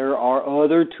 and there are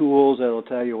other tools that will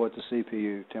tell you what the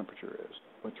CPU temperature is,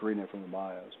 what's reading it from the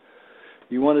BIOS.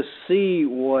 You want to see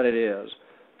what it is.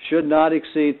 Should not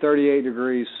exceed 38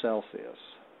 degrees Celsius.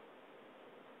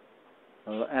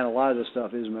 And a lot of this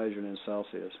stuff is measured in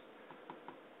Celsius.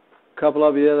 A couple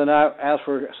of you the other night asked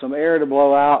for some air to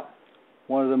blow out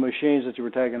one of the machines that you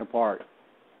were taking apart.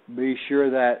 Be sure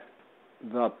that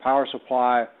the power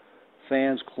supply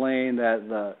fans clean, that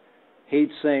the heat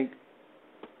sink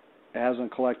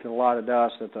hasn't collected a lot of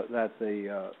dust, that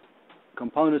the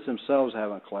components themselves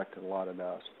haven't collected a lot of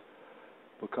dust.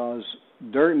 Because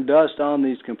dirt and dust on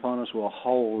these components will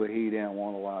hold the heat in and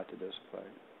won't allow it to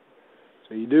dissipate.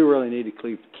 So you do really need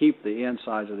to keep the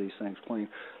insides of these things clean.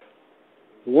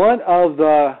 One of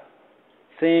the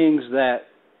things that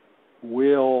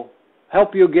will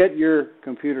help you get your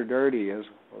computer dirty is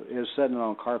setting it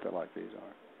on carpet like these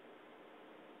are,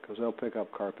 because they'll pick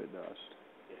up carpet dust.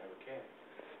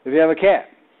 If you have a cat,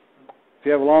 if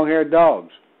you have long-haired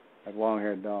dogs, have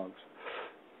long-haired dogs.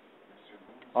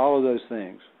 All of those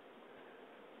things.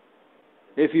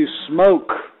 If you smoke,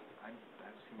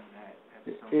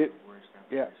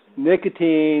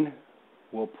 nicotine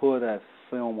will put a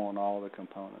film on all the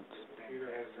components.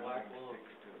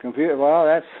 Computer, well,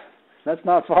 that's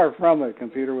not far from it.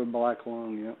 Computer with black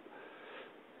lung, yep.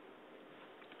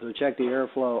 So check the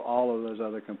airflow, all of those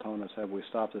other components. Have we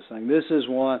stopped this thing? This is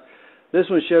one. This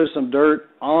one shows some dirt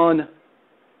on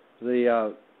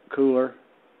the cooler.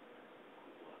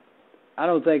 I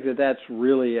don't think that that's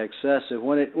really excessive.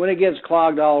 When it gets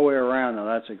clogged all the way around, though,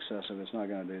 that's excessive. It's not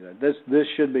going to do that. This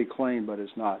should be clean, but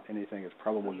it's not anything that's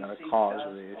probably going to cause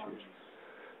the issues.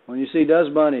 When you see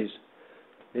dust bunnies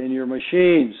in your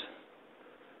machines,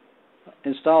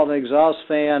 install an exhaust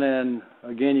fan, and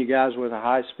again, you guys with a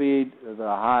high speed, the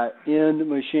high-end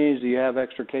machines, do you have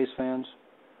extra case fans?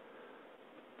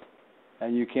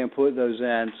 And you can put those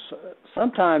in.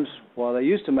 Sometimes, well, they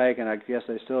used to make, and I guess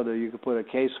they still do, you could put a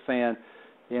case fan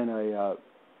in a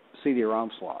CD-ROM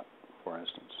slot, for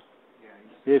instance.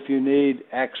 If you need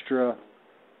extra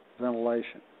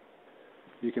ventilation,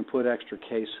 you can put extra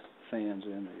case fans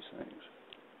in these things.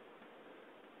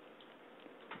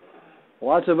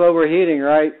 Lots of overheating,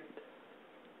 right?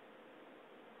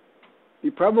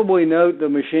 You probably note the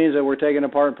machines that we're taking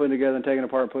apart and putting together and taking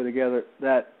apart and putting together,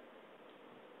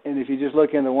 and if you just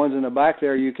look in the ones in the back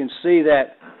there, you can see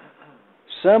that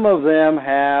some of them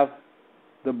have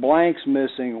the blanks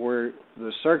missing where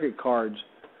the circuit cards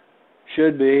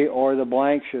should be or the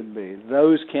blank should be.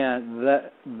 Those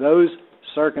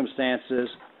circumstances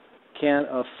can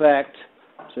affect.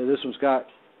 So this one's got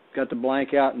the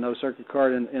blank out and no circuit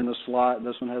card in the slot.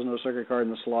 This one has no circuit card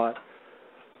in the slot.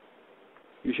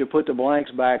 You should put the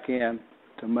blanks back in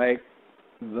to make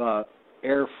the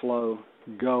airflow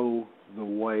go the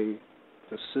way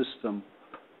the system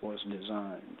was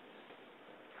designed.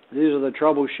 These are the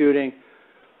troubleshooting.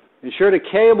 Ensure the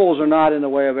cables are not in the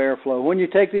way of airflow. When you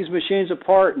take these machines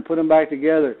apart and put them back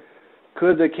together,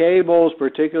 could the cables,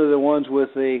 particularly the ones with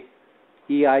the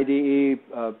EIDE,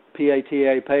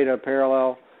 PATA, PATA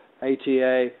parallel,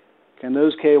 ATA, can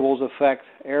those cables affect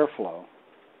airflow?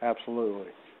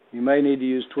 Absolutely. You may need to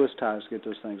use twist ties to get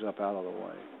those things up out of the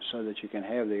way so that you can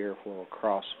have the airflow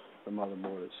across the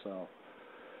motherboard itself.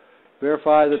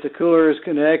 Verify that the cooler is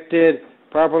connected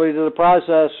properly to the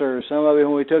processor. Some of you,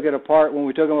 when we took them apart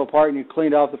and you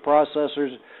cleaned off the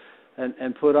processors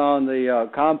and put on the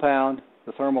compound,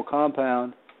 the thermal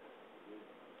compound,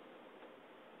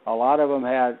 a lot of them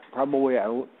had, probably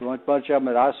a bunch of them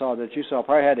that I saw, that you saw,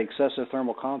 probably had excessive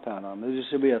thermal compound on them. This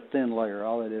should be a thin layer.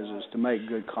 All it is to make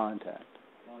good contact.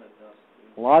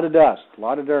 A lot of dust, a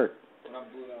lot of dirt. When I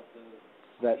blew out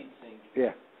the heat sink in the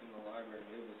library,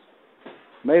 it was...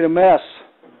 Made a mess.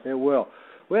 It will.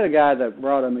 We had a guy that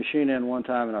brought a machine in one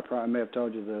time, and I may have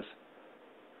told you this,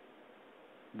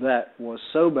 that was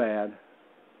so bad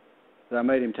that I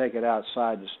made him take it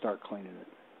outside to start cleaning it.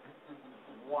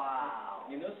 Wow.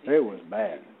 You know, it was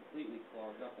bad. Completely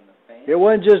clogged up in the fan. It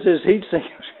wasn't just his heat sink.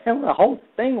 The whole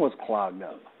thing was clogged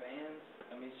up. Fans,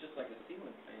 I mean, it's just like a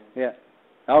ceiling fan. Yeah.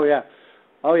 Oh, yeah.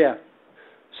 Oh, yeah.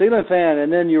 Ceiling fan,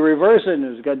 and then you reverse it, and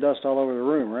it's got dust all over the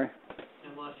room, right?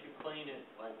 Unless you clean it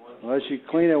like once a week. Unless you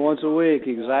clean it once a week,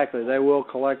 exactly. They will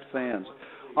collect fans.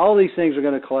 All these things are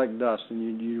going to collect dust,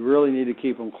 and you really need to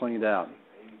keep them cleaned out.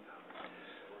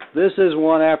 This is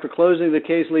one, after closing the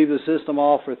case, leave the system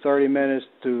off for 30 minutes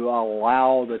to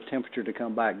allow the temperature to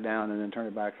come back down, and then turn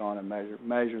it back on and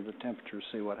measure the temperature,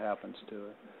 see what happens to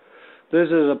it. This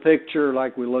is a picture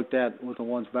like we looked at with the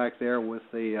ones back there with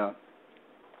the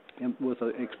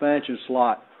expansion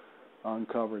slot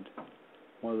uncovered.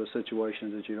 One of the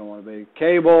situations that you don't want to be.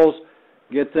 Cables,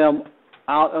 get them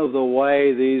out of the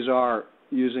way. These are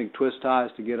using twist ties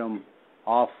to get them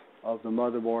off of the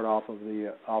motherboard, off of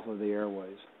the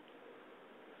airways.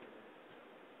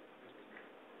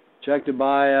 Check the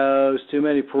BIOS. Too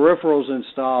many peripherals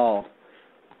installed.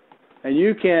 And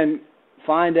you can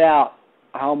find out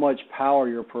how much power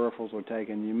your peripherals will take,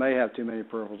 and you may have too many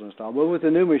peripherals installed. But with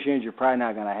the new machines, you're probably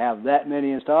not going to have that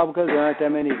many installed because there aren't that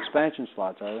many expansion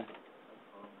slots, are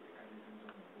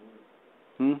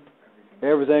there?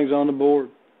 Everything's on the board.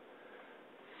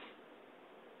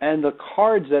 And the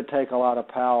cards that take a lot of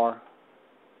power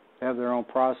have their own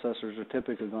processors are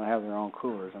typically going to have their own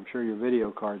coolers. I'm sure your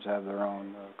video cards have their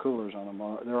own coolers on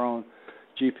them, their own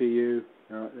GPU,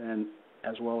 and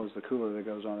as well as the cooler that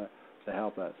goes on it to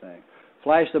help that thing.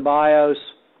 Flash the BIOS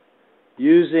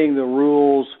using the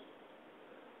rules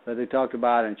that they talked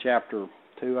about in Chapter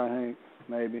 2, I think,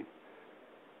 maybe.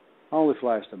 Only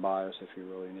flash the BIOS if you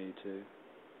really need to.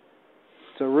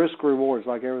 It's a risk-reward, it's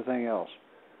like everything else.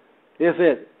 If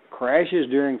it crashes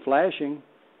during flashing,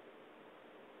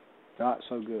 not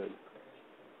so good.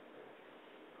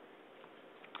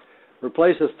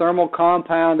 Replace the thermal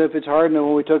compound if it's hardened. And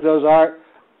when we took those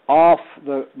off,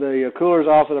 the coolers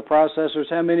off of the processors,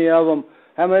 how many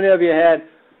of you had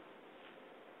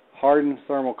hardened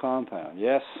thermal compound?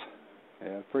 Yes?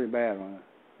 Yeah, pretty bad one.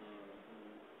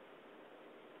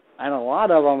 And a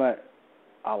lot of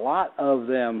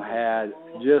them had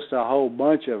just a whole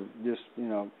bunch of it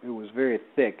was very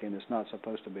thick, and it's not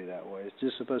supposed to be that way. It's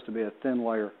just supposed to be a thin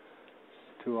layer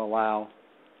to allow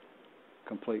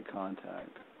complete contact.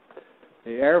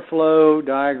 The airflow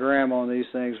diagram on these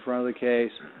things, front of the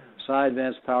case, side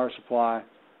vents, power supply,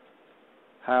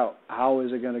 how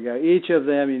is it going to go? Each of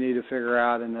them you need to figure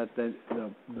out, and that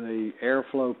the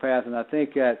airflow path, and I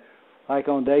think that like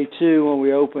on day 2 when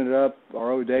we opened it up,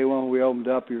 or day 1 when we opened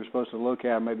it up, you were supposed to look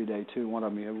at, maybe day 2, one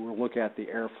of them, you will look at the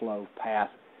airflow path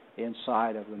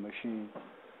inside of the machine.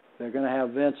 They're going to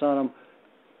have vents on them.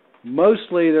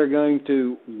 Mostly they're going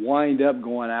to wind up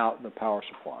going out the power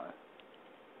supply,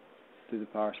 through the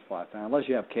power supply fan, unless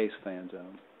you have case fans in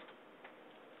them.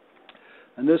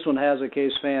 And this one has a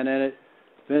case fan in it.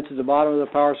 Vents at the bottom of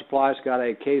the power supply. It's got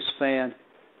a case fan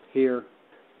here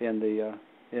in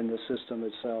the system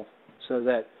itself, so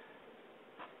that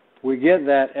we get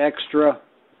that extra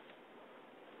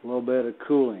little bit of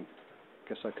cooling.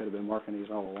 Guess I could have been marking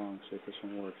these all along. See if this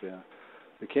one works. Yeah,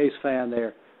 the case fan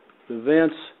there. The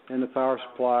vents in the power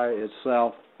supply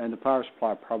itself, and the power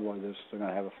supply probably they're going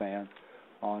to have a fan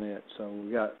on it. So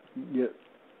we get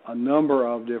a number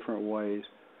of different ways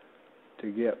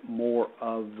to get more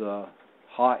of the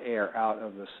hot air out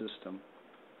of the system.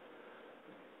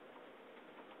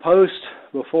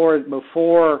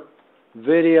 Before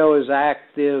video is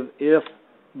active, if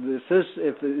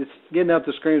it's getting up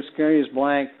the screen is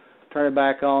blank, turn it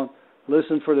back on.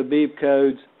 Listen for the beep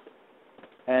codes,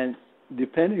 and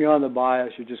depending on the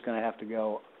BIOS, you're just going to have to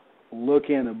go look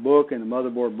in the book, in the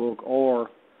motherboard book, or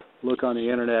look on the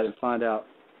internet and find out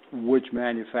which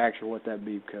manufacturer, what that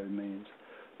beep code means.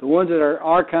 The ones that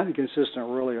are kind of consistent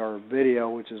really are video,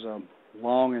 which is a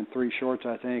long and 3 shorts,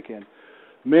 I think, and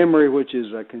memory, which is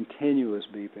a continuous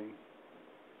beeping.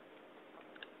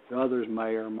 The others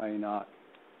may or may not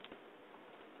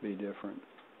be different.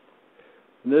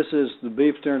 And this is the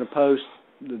beep during the post,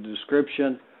 the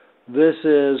description. This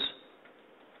is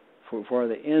for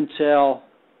the Intel.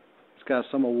 It's got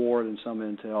some award and some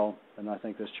Intel, and I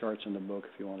think this chart's in the book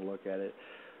if you want to look at it.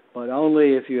 But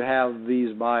only if you have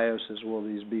these BIOSes will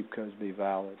these beep codes be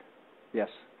valid. Yes?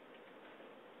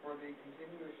 For the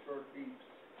continuous short beeps,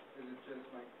 is it just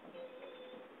like,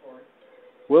 or?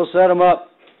 We'll set them up.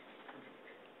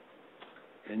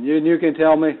 And you can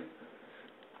tell me.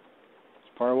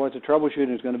 It's part of what the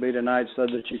troubleshooting is going to be tonight, so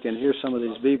that you can hear some of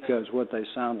these beep codes, what they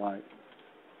sound like.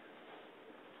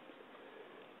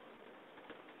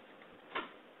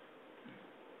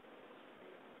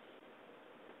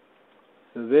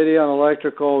 The video and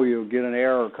electrical, you'll get an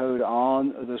error code on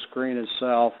the screen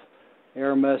itself.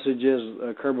 Error messages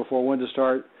occur before Windows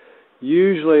start.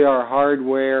 Usually are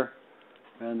hardware.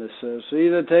 And this says, see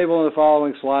the table in the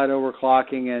following slide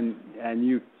overclocking, and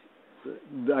you,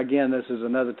 again, this is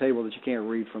another table that you can't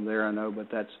read from there, I know,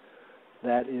 but that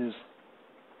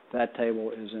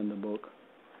table is in the book.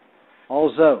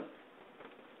 Also,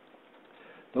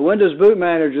 the Windows Boot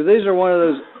Manager, these are one of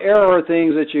those error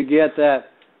things that you get that,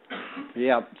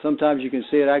 yeah, sometimes you can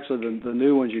see it. Actually, the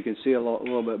new ones you can see a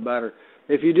little bit better.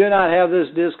 If you do not have this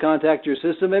disk, contact your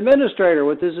system administrator.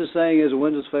 What this is saying is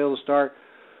Windows failed to start.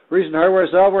 Recent hardware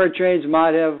software change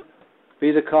might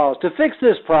be the cause. To fix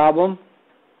this problem,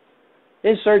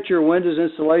 insert your Windows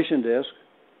installation disk.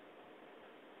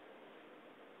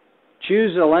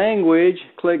 Choose a language,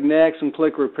 click Next, and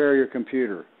click Repair Your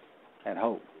Computer, and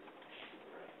hope.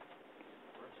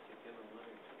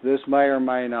 This may or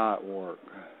may not work.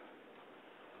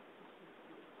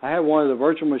 I had one of the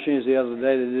virtual machines the other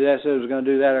day that did that, said it was going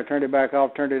to do that. I turned it back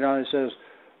off, turned it on, it says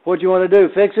What you want to do,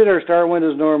 fix it or start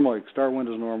Windows normally? Start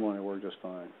Windows normally and it works just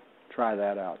fine. Try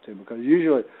that out too, because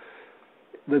usually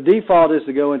the default is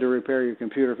to go into repair your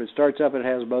computer. If it starts up, it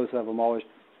has both of them. Always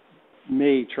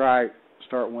try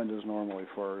start Windows normally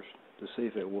first to see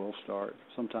if it will start.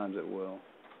 Sometimes it will.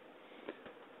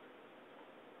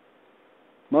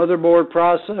 Motherboard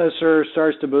processor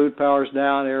starts to boot, powers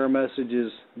down, error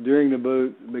messages during the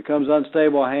boot, becomes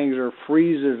unstable, hangs or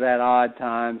freezes at odd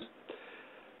times.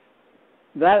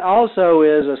 That also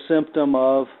is a symptom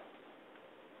of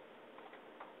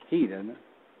heat, isn't it?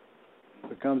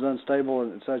 Becomes unstable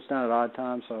and shuts down at odd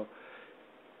times. So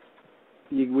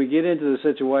we get into the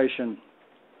situation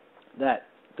that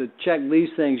to check these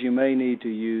things, you may need to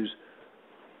use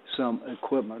some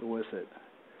equipment with it.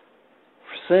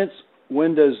 Since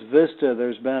Windows Vista,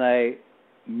 there's been a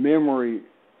memory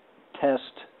test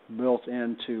built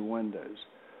into Windows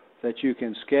that you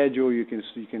can schedule. You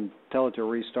can tell it to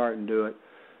restart and do it.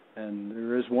 And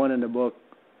there is one in the book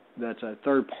that's a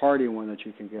third-party one that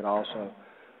you can get also.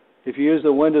 If you use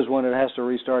the Windows one, it has to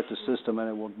restart the system and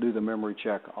it will do the memory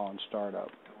check on startup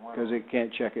because it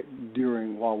can't check it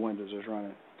while Windows is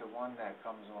running. The one that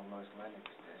comes on most Linux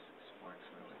disks works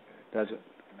really good. Does it?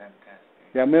 Memtest.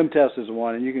 Yeah, Memtest is the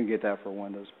one, and you can get that for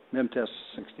Windows. Memtest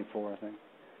 64, I think.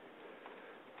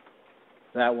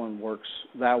 That one works.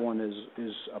 That one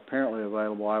is apparently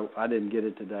available. I didn't get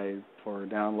it today for a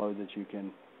download that you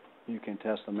can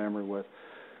test the memory with,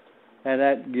 and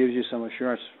that gives you some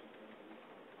assurance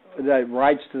that it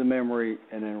writes to the memory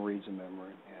and then reads the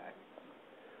memory.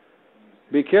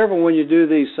 Be careful when you do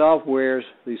these softwares,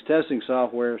 these testing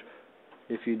softwares.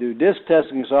 If you do disk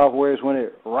testing softwares, when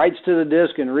it writes to the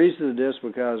disk and reads to the disk,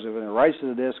 because if it writes to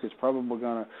the disk, it's probably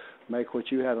going to make what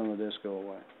you had on the disk go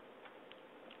away.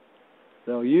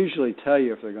 They'll usually tell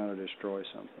you if they're going to destroy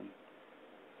something.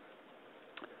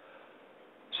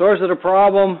 Source of the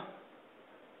problem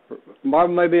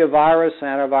may be a virus,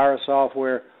 antivirus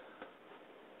software.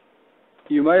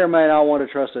 You may or may not want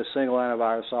to trust a single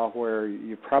antivirus software.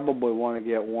 You probably want to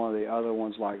get one of the other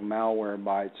ones like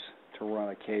Malwarebytes to run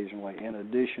occasionally, in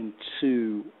addition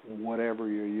to whatever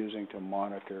you're using to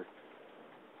monitor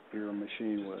your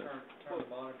machine with. Turn the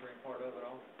monitoring part of it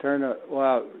off. Turn the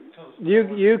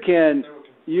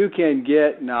you can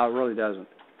get no, it really doesn't.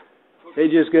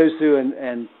 It just goes through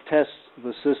and tests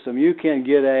the system. You can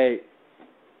get a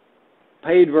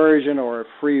paid version or a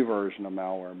free version of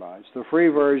Malwarebytes. The free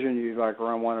version you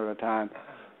run one at a time.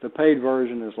 The paid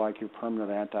version is like your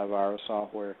permanent antivirus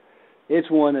software. It's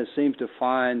one that seems to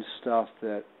find stuff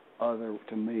that other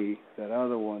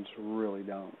ones really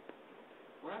don't.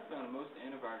 What I found in most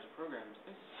antivirus programs,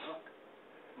 they suck.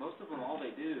 Most of them, all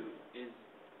they do is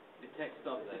detect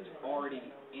stuff that's already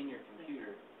in your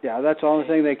computer. Yeah, that's the only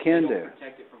thing they can do. They don't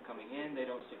protect it from coming in. They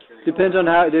don't secure it. Depends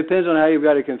on how you've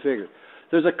got it configured.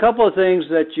 There's a couple of things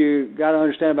that you got to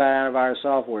understand about antivirus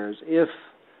softwares. If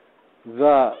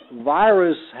the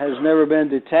virus has never been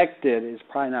detected, it's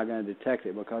probably not going to detect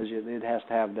it because it has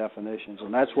to have definitions,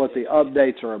 and that's what the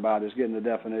updates are about, is getting the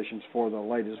definitions for the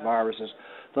latest viruses,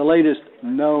 the latest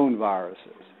known viruses.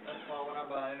 That's why when I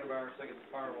buy an antivirus, I get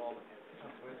the firewall.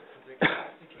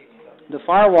 The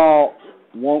firewall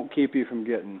won't keep you from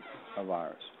getting a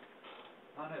virus.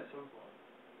 Not had so far.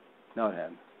 No, it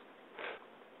hasn't.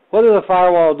 What does the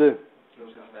firewall do?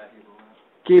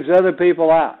 Keeps other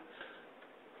people out.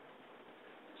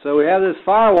 So we have this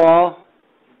firewall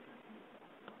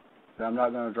that I'm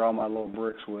not going to draw my little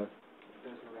bricks with.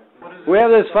 We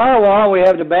have this firewall, we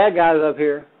have the bad guys up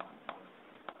here.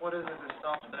 What is it that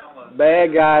stops downloads?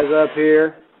 Bad guys up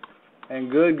here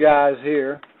and good guys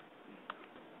here.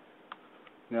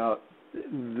 Now,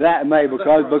 that may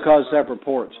because separate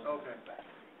ports. Okay.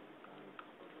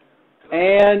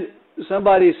 And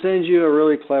somebody sends you a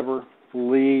really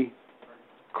cleverly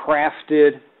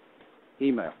crafted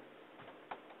email.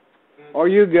 Or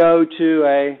you go to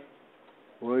a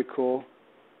really cool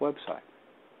website.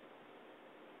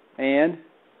 And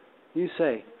you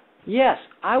say, yes,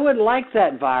 I would like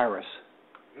that virus.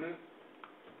 Wonderful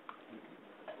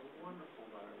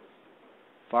virus.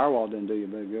 Firewall didn't do you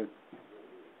very good.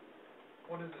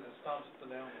 What is it that stops the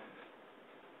download?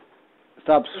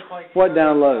 Stops what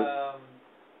download?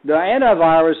 The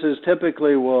antiviruses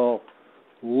typically will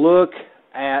look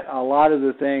at a lot of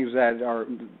the things that are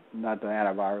not the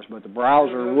antivirus, but the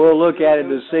browser will look at it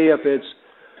to see if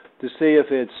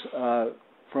it's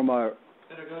from a.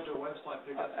 It'll go to a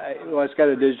website. Well, it's got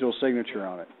a digital signature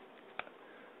on it,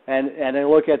 and they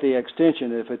look at the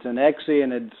extension. If it's an exe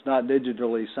and it's not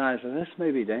digitally signed, so this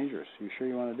may be dangerous. You sure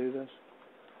you want to do this?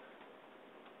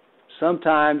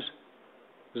 Sometimes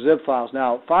zip files.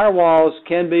 Now, firewalls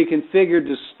can be configured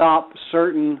to stop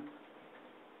certain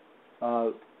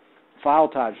file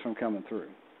types from coming through.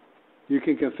 You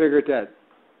can configure it at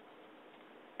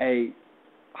a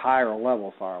higher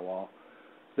level firewall.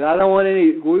 But I don't want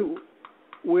any.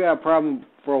 We had a problem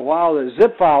for a while that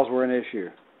zip files were an issue.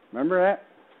 Remember that?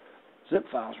 Zip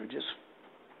files were just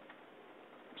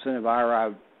sending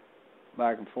virus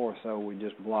back and forth, so we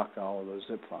just blocked all of those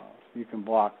zip files. You can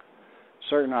block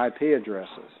certain IP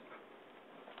addresses.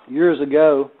 Years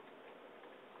ago,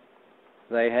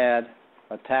 they had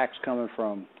attacks coming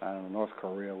from, I don't know, North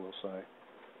Korea, we'll say.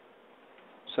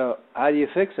 So how do you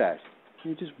fix that?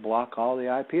 You just block all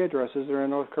the IP addresses that are in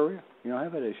North Korea. You don't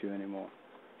have that issue anymore.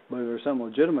 But if there's something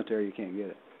legitimate there, you can't get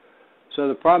it. So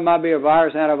the problem might be a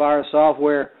virus, antivirus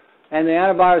software, and the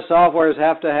antivirus softwares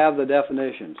have to have the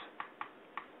definitions.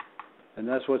 And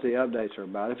that's what the updates are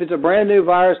about. If it's a brand new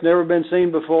virus, never been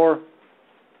seen before,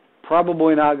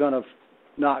 probably not going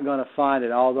to find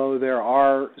it, although there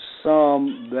are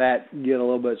some that get a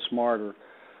little bit smarter.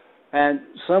 And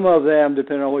some of them,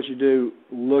 depending on what you do,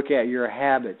 look at your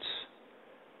habits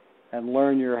and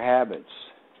learn your habits.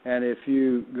 And if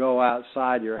you go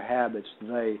outside your habits,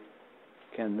 they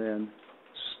can then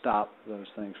stop those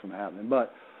things from happening.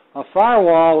 But a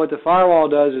firewall, what the firewall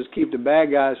does is keep the bad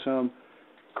guys from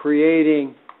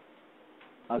creating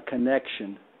a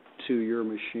connection to your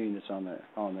machine that's on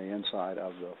the inside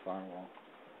of the firewall.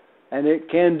 And it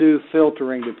can do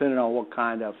filtering depending on what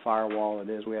kind of firewall it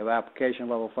is. We have application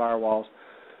level firewalls.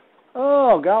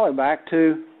 Oh, golly, back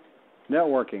to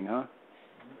networking, huh?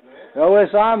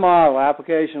 OSI model,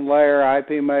 application layer, IP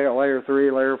layer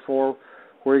 3, layer 4.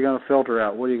 Where are you going to filter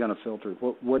out? What are you going to filter?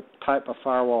 What type of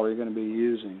firewall are you going to be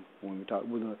using when we talk?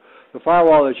 The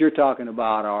firewall that you're talking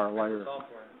about are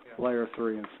layer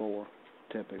 3 and 4,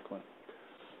 typically.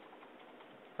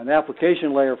 An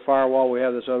application layer firewall, we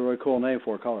have this other really cool name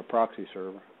for it called a proxy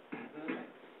server.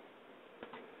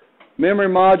 Memory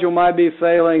module might be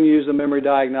failing. Use the memory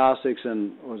diagnostics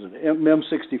and was it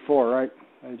MEM64, right,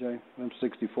 AJ?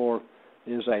 MEM64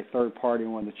 is a third-party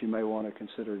one that you may want to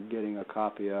consider getting a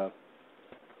copy of.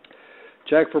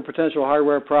 Check for potential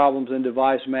hardware problems in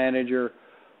Device Manager.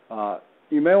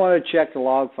 You may want to check the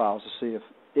log files to see if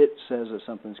it says that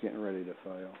something's getting ready to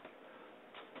fail.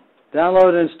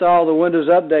 Download and install the Windows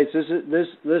updates.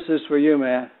 This is for you,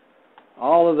 man.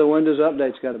 All of the Windows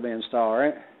updates got to be installed,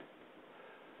 right?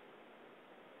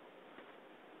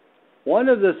 One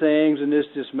of the things, and this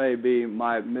just may be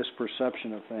my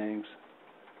misperception of things,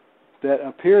 that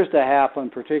appears to happen,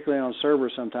 particularly on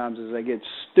servers sometimes, is they get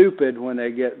stupid when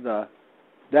they get the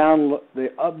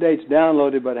updates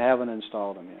downloaded but haven't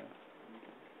installed them yet.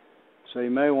 So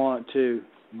you may want to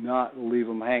not leave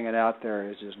them hanging out there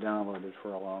as just downloaded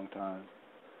for a long time.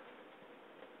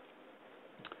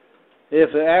 If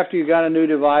after you got a new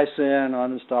device in,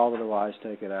 uninstall the device,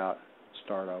 take it out,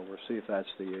 start over, see if that's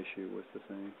the issue with the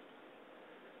thing.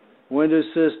 Windows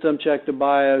system, check the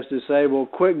BIOS, disable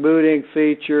quick booting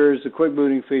features. The quick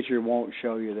booting feature won't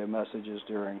show you the messages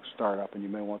during startup, and you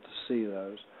may want to see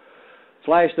those.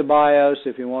 Flash the BIOS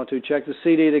if you want to. Check the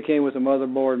CD that came with the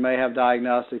motherboard, may have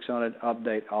diagnostics on it.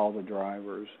 Update all the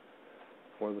drivers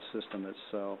for the system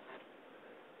itself.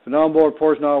 If an onboard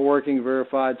port's not working,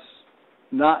 verify it's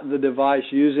not the device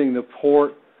using the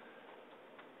port.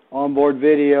 Onboard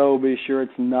video, be sure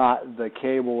it's not the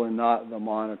cable and not the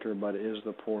monitor, but it is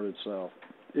the port itself.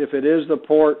 If it is the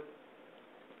port,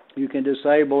 you can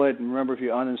disable it, and remember, if you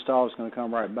uninstall, it's going to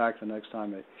come right back the next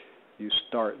time you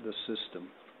start the system.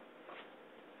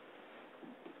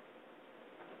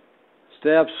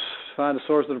 Steps, find the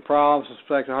source of the problem,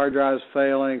 suspect the hard drive is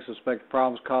failing, suspect the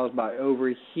problem is caused by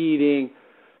overheating,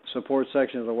 support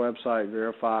section of the website,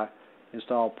 verify,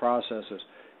 install processes.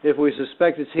 If we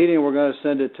suspect it's heating, we're going to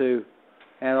send it to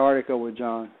Antarctica with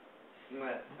John,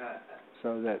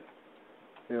 so that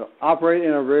it'll operate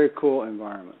in a very cool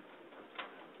environment.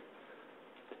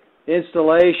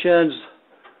 Installations,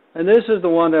 and this is the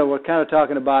one that we're kind of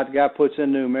talking about. The guy puts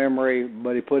in new memory,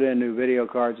 but he put in new video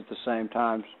cards at the same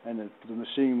time, and the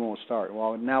machine won't start.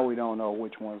 Well, now we don't know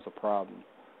which one's the problem.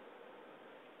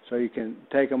 So you can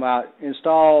take them out,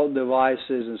 install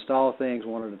devices, install things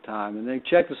one at a time, and then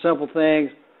check the simple things.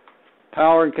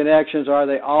 Power and connections, are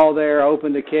they all there?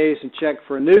 Open the case and check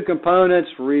for new components,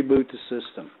 reboot the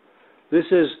system. This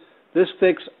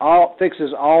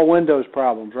fixes all Windows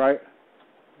problems, right?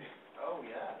 Oh,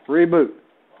 yeah. Reboot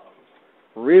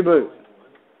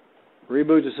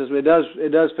the system.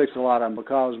 It does fix a lot of them,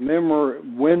 because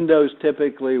Windows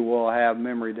typically will have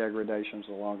memory degradations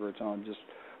the longer it's on, just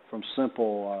from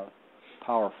simple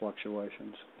power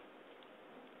fluctuations.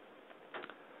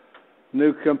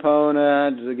 New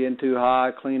components, they're getting too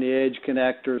hot. Clean the edge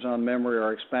connectors on memory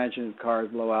or expansion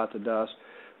cards, blow out the dust.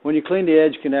 When you clean the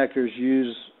edge connectors,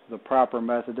 use the proper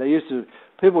method.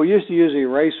 People used to use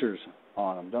erasers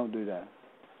on them. Don't do that.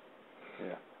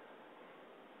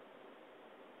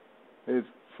 Yeah.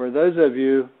 For those of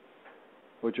you,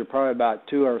 which are probably about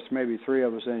 2 or maybe 3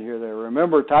 of us in here that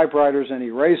remember typewriters and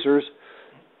erasers,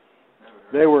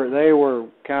 they were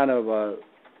kind of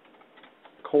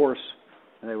coarse,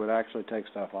 and they would actually take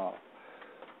stuff off.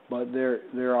 But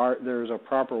there's a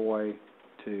proper way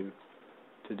to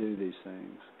do these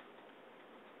things.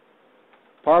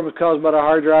 Problems caused by the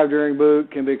hard drive during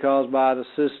boot can be caused by the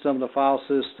system, the file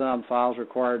system, files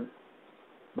required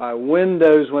by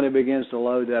Windows when it begins to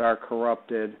load that are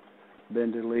corrupted,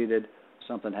 been deleted,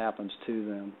 something happens to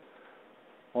them,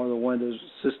 or the Windows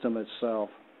system itself.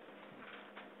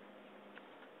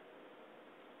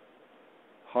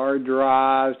 Hard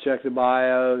drives, check the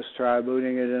BIOS, try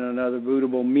booting it in another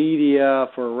bootable media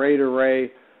for RAID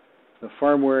array, the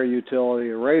firmware utility,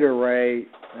 RAID array,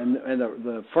 and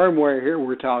the firmware here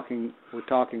we're talking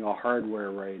a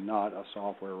hardware RAID, not a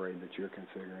software RAID that you're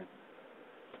configuring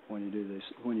when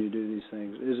you do these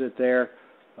things. Is it there?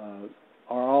 Are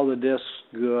all the disks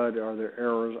good? Are there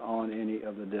errors on any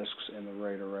of the disks in the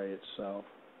RAID array itself?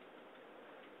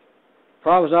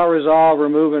 Problems not resolved,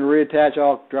 remove and reattach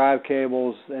all drive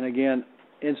cables. And again,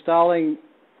 installing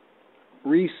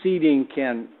reseating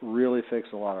can really fix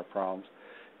a lot of problems.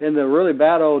 In the really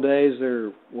bad old days,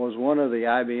 there was one of the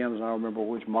IBMs, and I don't remember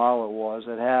which model it was,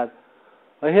 that had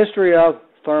a history of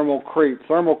thermal creep.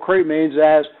 Thermal creep means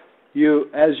as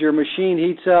your machine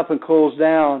heats up and cools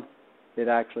down, it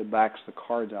actually backs the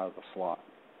cards out of the slot.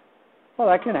 Well,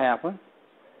 that can happen.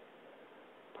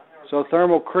 So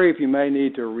thermal creep, you may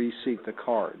need to reseat the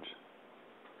cards.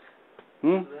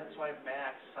 So that's why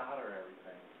Macs solder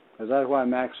everything. Is that why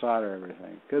Macs solder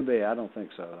everything? Could be. I don't think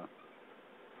so, though.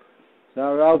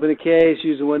 So open the case,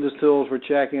 use the Windows tools for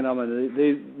checking them. And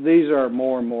these are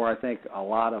more and more, I think, a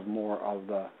lot of more of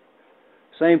the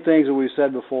same things that we've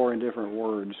said before in different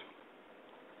words.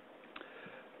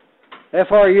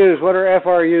 FRUs. What are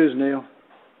FRUs, Neil?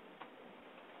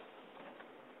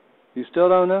 You still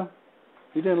don't know?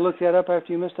 You didn't look that up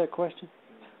after you missed that question?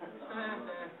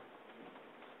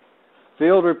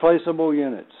 Field replaceable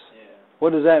units. Yeah.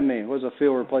 What does that mean? What's a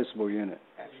field replaceable unit?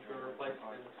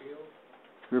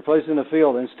 Replace in the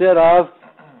field instead of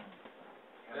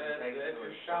at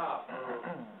your shop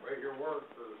or at your work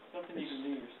or something you can do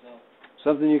yourself.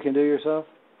 Something you can do yourself?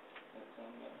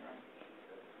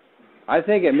 I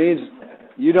think it means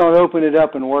you don't open it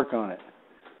up and work on it.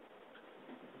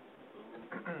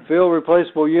 Field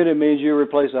replaceable unit means you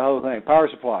replace the whole thing. Power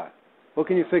supply. What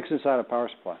can you fix inside a power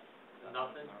supply?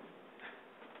 Nothing.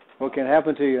 What can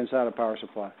happen to you inside a power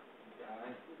supply?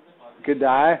 You could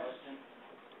die.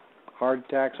 Heart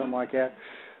attack, something like that.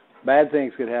 Bad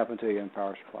things could happen to you in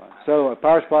power supply. So a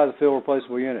power supply is a field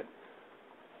replaceable unit.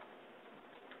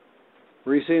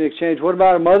 Reseat and exchange. What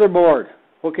about a motherboard?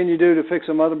 What can you do to fix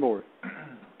a motherboard?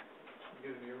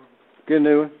 Get a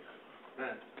new one.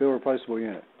 Field replaceable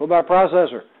unit. What about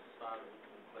processor?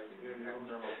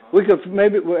 We could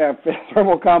maybe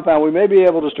thermal compound. We may be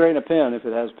able to straighten a pin if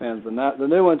it has pins, but not the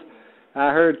new ones.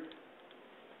 I heard.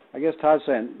 I guess Todd's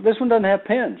saying this one doesn't have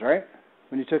pins, right?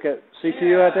 When you took that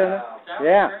CPU out there?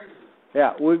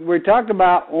 Yeah. We talked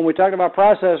about, when we talked about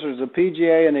processors, the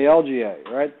PGA and the LGA,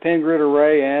 right? Pin grid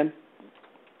array and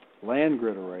land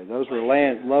grid array. Those were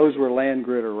land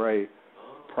grid array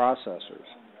processors.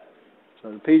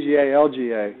 So the PGA,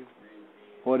 LGA,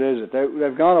 what is it?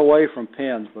 They've gone away from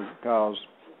pins because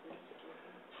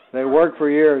they worked for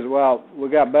years. Well, we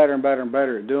got better and better and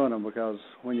better at doing them because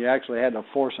when you actually had to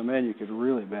force them in, you could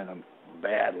really bend them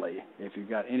badly if you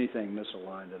got anything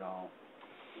misaligned at all.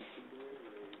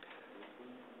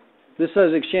 This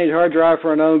says exchange hard drive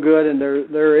for a known good, and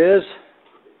there is.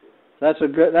 That's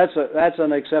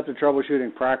an accepted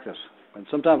troubleshooting practice, and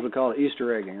sometimes we call it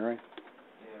Easter egging, right?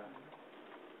 Yeah.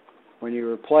 When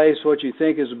you replace what you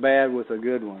think is bad with a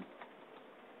good one.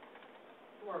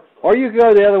 Or you could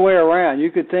go the other way around.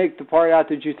 You could take the part out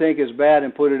that you think is bad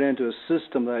and put it into a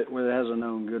system where it has a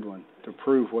known good one to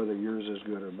prove whether yours is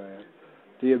good or bad.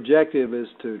 The objective is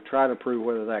to try to prove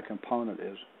whether that component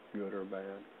is good or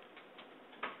bad.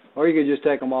 Or you could just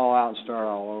take them all out and start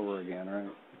all over again, right?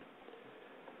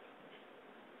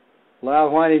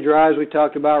 Loud whiny drives we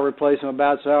talked about, replacing a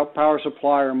bad power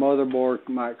supply or motherboard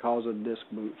might cause a disk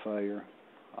boot failure,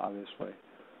 obviously,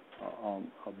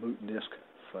 a boot disk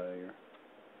failure.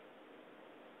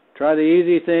 Try the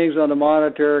easy things on the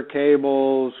monitor,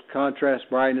 cables, contrast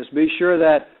brightness. Be sure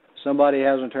that somebody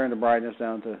hasn't turned the brightness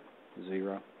down to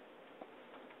 0.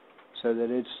 so that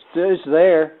it's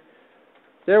there.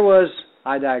 There was,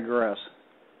 I digress,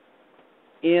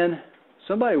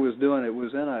 somebody was doing it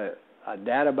was in a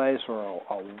database or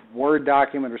a Word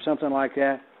document or something like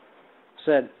that,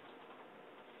 said,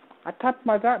 I typed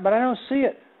my document, but I don't see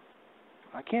it.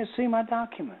 I can't see my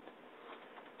document.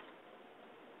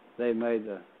 They made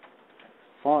the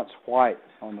fonts white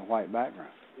on the white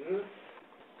background. Mm-hmm.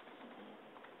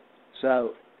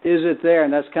 So is it there?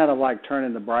 And that's kind of like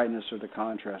turning the brightness or the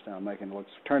contrast down,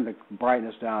 turn the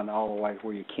brightness down all the way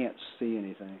where you can't see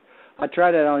anything. I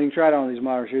tried that on. You can try it on these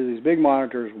monitors here. These big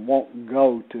monitors won't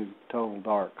go to total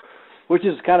dark, which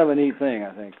is kind of a neat thing,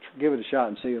 I think. Give it a shot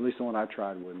and see. At least the one I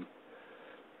tried wouldn't.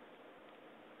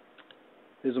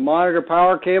 Is the monitor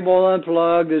power cable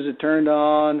unplugged? Is it turned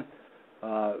on?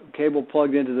 Cable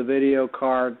plugged into the video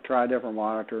card. Try a different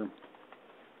monitor.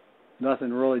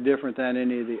 Nothing really different than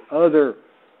any of the other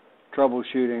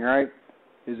troubleshooting, right?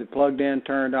 Is it plugged in,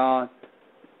 turned on?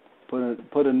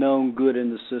 Put a known good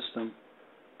in the system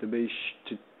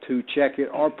to check it,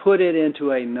 or put it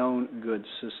into a known good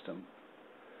system.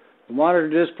 The monitor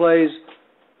displays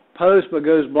post but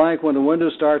goes blank when the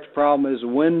Windows starts. The problem is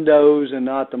Windows and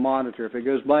not the monitor. If it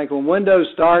goes blank when Windows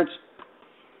starts,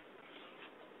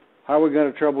 how are we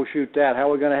going to troubleshoot that? How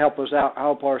are we going to help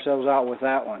ourselves out with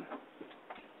that one?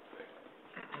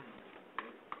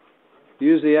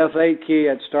 Use the F8 key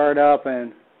at startup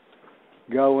and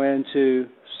go into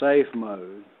safe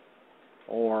mode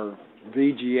or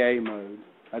VGA mode.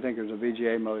 I think there's a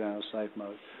VGA mode and a safe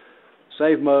mode.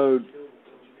 Safe mode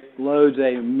loads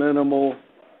a minimal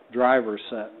driver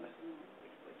set.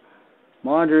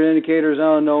 Monitor indicator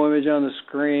on, no image on the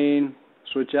screen.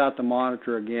 Switch out the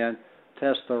monitor again.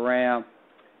 Test the RAM.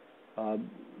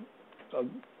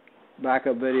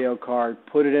 Backup video card.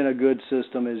 Put it in a good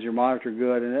system. Is your monitor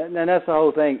good? And that's the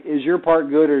whole thing. Is your part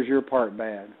good or is your part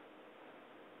bad?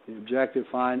 The objective,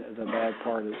 find the bad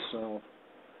part itself.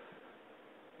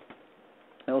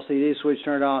 LCD switch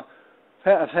turned on.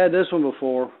 I've had this one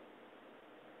before.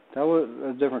 That was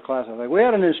a different class, I think. We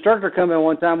had an instructor come in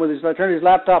one time with turned his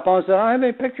laptop on and said, I don't have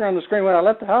any picture on the screen. When I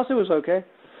left the house, it was okay.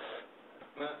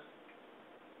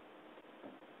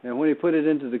 And when he put it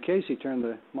into the case, he turned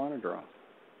the monitor off.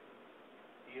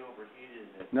 He overheated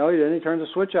it. No, he didn't. He turned the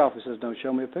switch off. He says, don't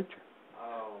show me a picture.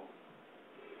 Oh.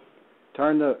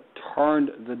 Turned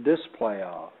the display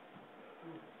off.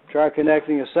 Try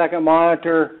connecting a second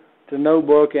monitor to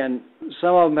notebook, and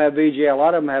some of them have VGA. A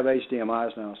lot of them have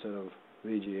HDMIs now instead of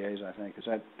VGAs, I think. Is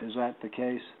that the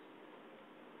case?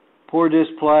 Poor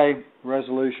display,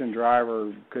 resolution,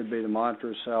 driver, could be the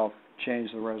monitor itself.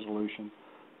 Change the resolution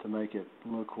to make it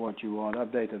look what you want.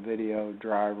 Update the video,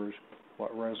 drivers,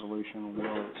 what resolution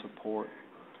will it support.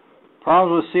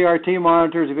 Problems with CRT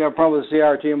monitors. If you have a problem with a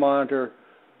CRT monitor,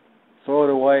 throw it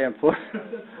away and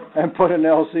put an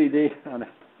LCD on it.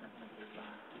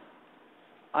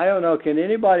 I don't know. Can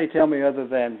anybody tell me, other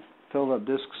than filled up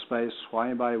disk space, why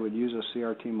anybody would use a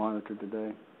CRT monitor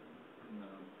today? No.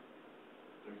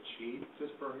 They're cheap.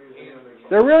 Just for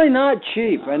They're really not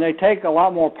cheap, and they take a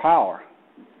lot more power.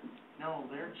 No,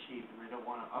 they're cheap and they don't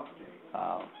want to update.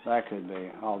 Oh, that could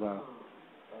be, although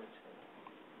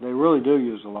they really do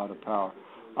use a lot of power.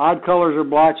 Odd colors or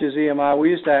blotches, EMI. We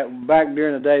used to have, back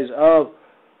during the days of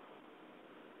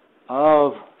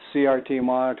CRT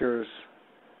monitors,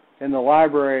 in the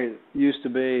library used to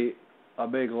be a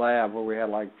big lab where we had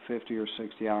like 50 or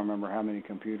 60, I don't remember how many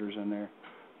computers in there.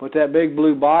 But that big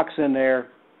blue box in there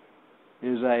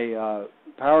is a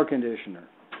power conditioner.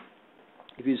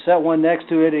 If you set one next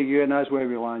to it, you get nice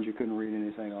wavy lines. You couldn't read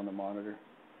anything on the monitor.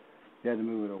 You had to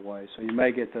move it away. So you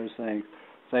may get those things.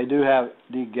 They do have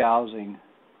degaussing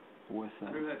with them.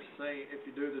 I do have to say, if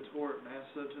you do the tour at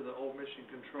NASA to the old mission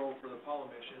control for the Apollo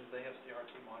missions, they have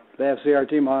CRT monitors. They have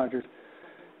CRT monitors.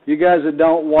 You guys that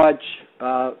don't watch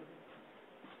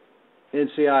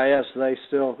NCIS, they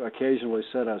still occasionally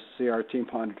set a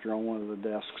CRT monitor on one of the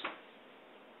desks.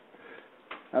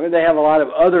 I mean, they have a lot of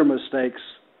other mistakes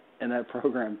in that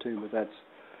program too, but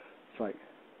it's like,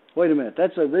 wait a minute,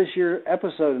 that's a this year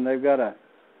episode, and they've got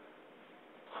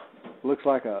looks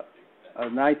like a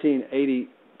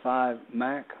 1985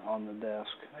 Mac on the desk.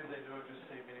 Maybe they do it just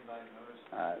to see if anybody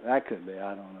noticed. That could be,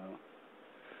 I don't know.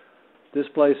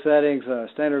 Display settings,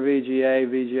 standard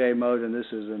VGA mode, and this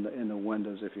is in the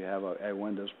Windows if you have a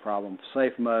Windows problem.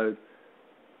 Safe mode,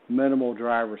 minimal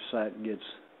driver set gets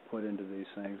put into these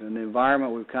things. And the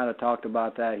environment, we've kind of talked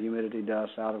about that, humidity,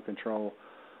 dust, out of control,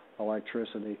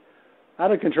 electricity.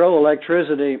 Out of control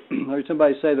electricity, I heard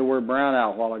somebody say the word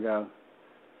brownout a while ago.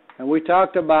 And we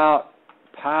talked about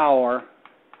power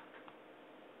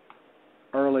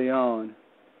early on.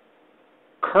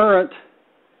 Current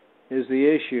is the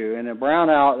issue. And a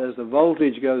brownout, as the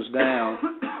voltage goes down,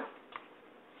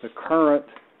 the current,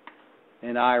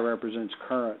 and I represents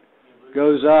current,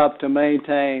 goes up to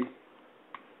maintain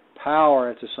power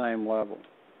at the same level.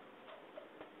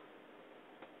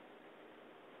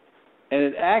 And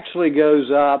it actually goes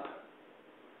up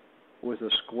with a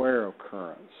square of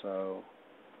current. So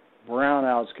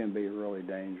brownouts can be really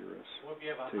dangerous What if you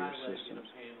have a to your high leg in a systems.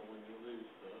 panel and you lose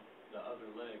the other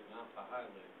leg, not the high leg?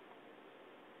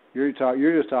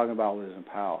 You're just talking about losing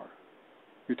power.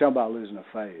 You're talking about losing a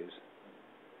phase.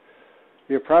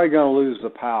 You're probably going to lose the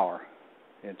power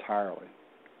entirely.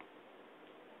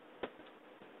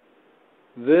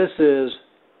 This is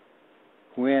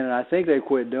when, and I think they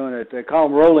quit doing it, they call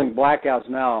them rolling blackouts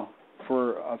now.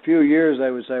 For a few years they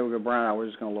would say we're going to brown out, we're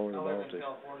just going to lower the voltage.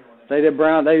 They did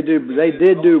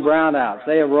do brownouts.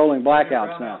 They have rolling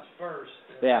blackouts now.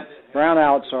 Yeah,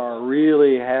 brownouts are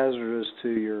really hazardous to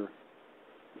your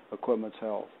equipment's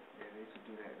health. Yeah, they used to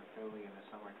do that in Philly in the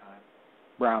summertime.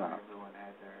 Brownout. Everyone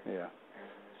had their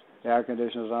Air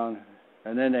conditioners on,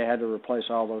 and then they had to replace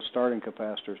all those starting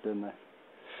capacitors, didn't they?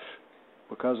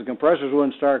 Because the compressors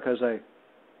wouldn't start because they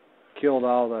killed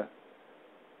all the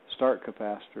start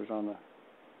capacitors on the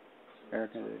air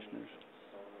conditioners.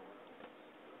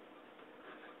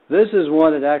 This is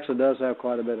one that actually does have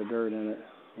quite a bit of dirt in it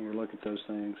when you look at those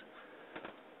things.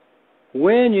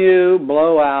 When you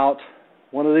blow out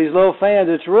one of these little fans,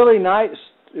 it's really nice.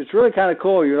 It's really kind of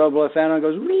cool. You blow a fan on, it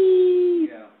goes whee.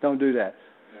 Yeah. Don't do that.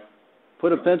 Yeah.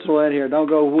 Put a pencil in here. Don't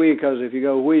go whee, because if you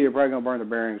go whee, you're probably going to burn the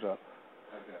bearings up.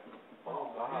 Okay.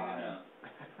 Oh, wow.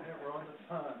 That ruined the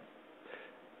fun.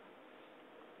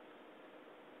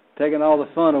 Taking all the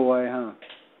fun away, huh?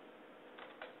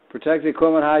 Protect the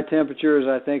equipment, high temperatures.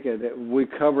 I think that we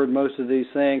covered most of these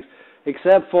things,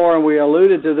 except for, and we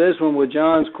alluded to this one with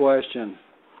John's question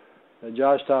that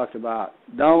Josh talked about.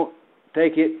 Don't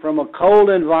take it from a cold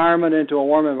environment into a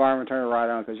warm environment, turn it right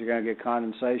on, because you're going to get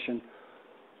condensation.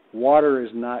 Water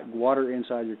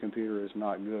inside your computer is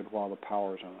not good while the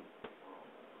power's on.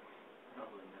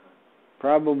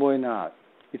 Probably not.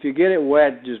 If you get it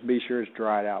wet, just be sure it's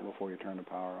dried out before you turn the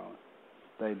power on.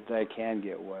 They can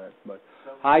get wet, but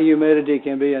high humidity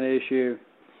can be an issue.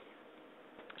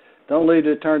 Don't leave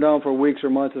it turned on for weeks or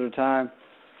months at a time.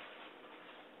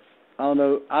 I don't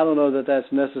know that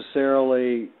that's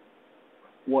necessarily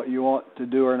what you want to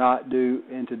do or not do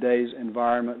in today's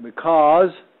environment, because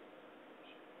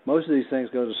most of these things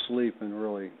go to sleep and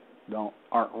really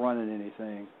aren't running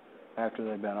anything after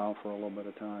they've been on for a little bit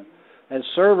of time. And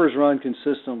servers run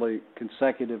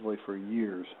consecutively for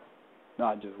years,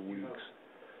 not just weeks.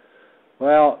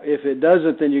 Well, if it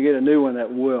doesn't, then you get a new one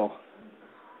that will.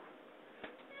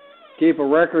 Keep a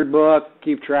record book.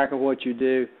 Keep track of what you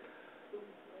do.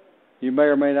 You may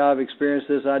or may not have experienced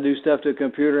this. I do stuff to a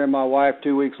computer, and my wife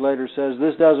 2 weeks later says,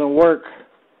 "This doesn't work.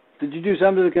 Did you do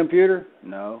something to the computer?"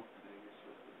 "No."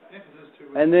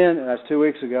 And then, that's 2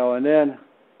 weeks ago, and then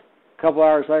a couple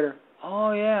hours later,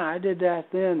 "Oh yeah, I did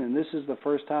that then, and this is the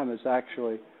first time it's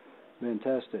actually been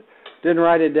tested." Didn't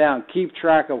write it down. Keep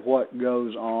track of what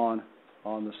goes on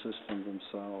the systems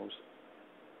themselves.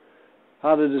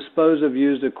 How to dispose of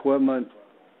used equipment,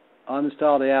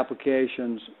 uninstall the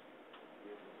applications,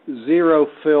 zero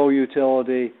fill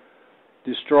utility,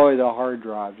 destroy the hard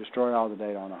drive, destroy all the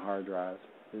data on the hard drive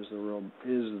is the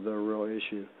real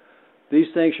issue. These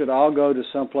things should all go to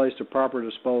someplace to proper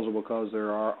disposal, because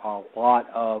there are a lot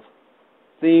of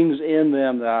things in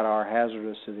them that are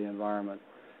hazardous to the environment.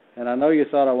 And I know you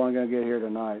thought I wasn't going to get here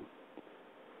tonight,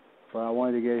 but I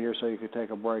wanted to get here so you could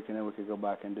take a break and then we could go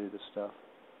back and do this stuff.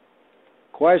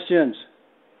 Questions?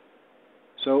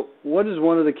 So what is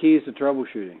one of the keys to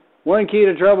troubleshooting? One key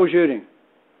to troubleshooting.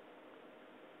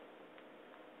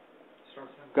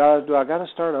 Do I got to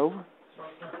start over?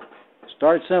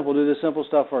 Start simple. Do the simple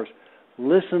stuff first.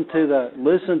 Listen to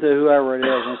whoever it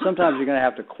is, and sometimes you're going to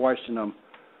have to question them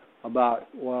about,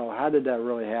 well, how did that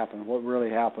really happen? What really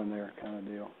happened there, kind of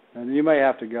deal. And you may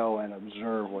have to go and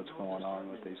observe what's going on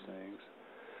with these things.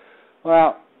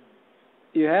 Well,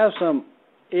 you have some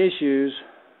issues,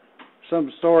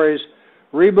 some stories.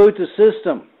 Reboot the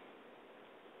system.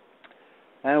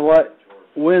 And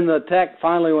when the tech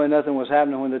finally, when nothing was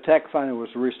happening, when the tech finally was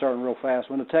restarting real fast,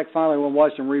 when the tech finally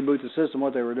watched them reboot the system,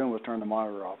 what they were doing was turn the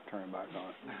monitor off, turn it back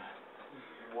on.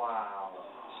 Wow.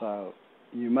 So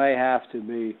you may have to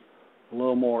be a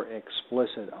little more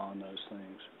explicit on those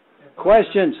things.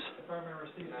 Questions? If I remember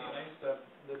CCNA stuff,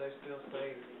 do they still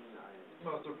say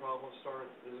most of the problems start at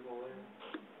the physical layer?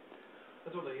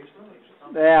 That's what they used to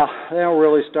say. Yeah, they don't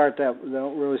really start that. They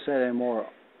don't really say that anymore.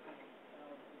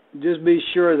 Just be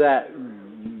sure that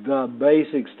the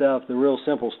basic stuff, the real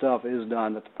simple stuff is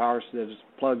done, that the power that is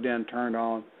plugged in, turned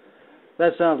on.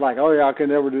 That sounds like, oh yeah, I could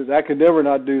never do that. I could never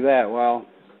not do that. Well,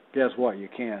 guess what? You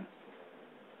can.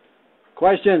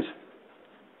 Questions?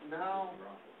 No.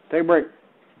 Take a break.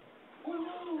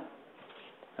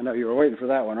 I know you were waiting for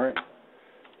that one, right?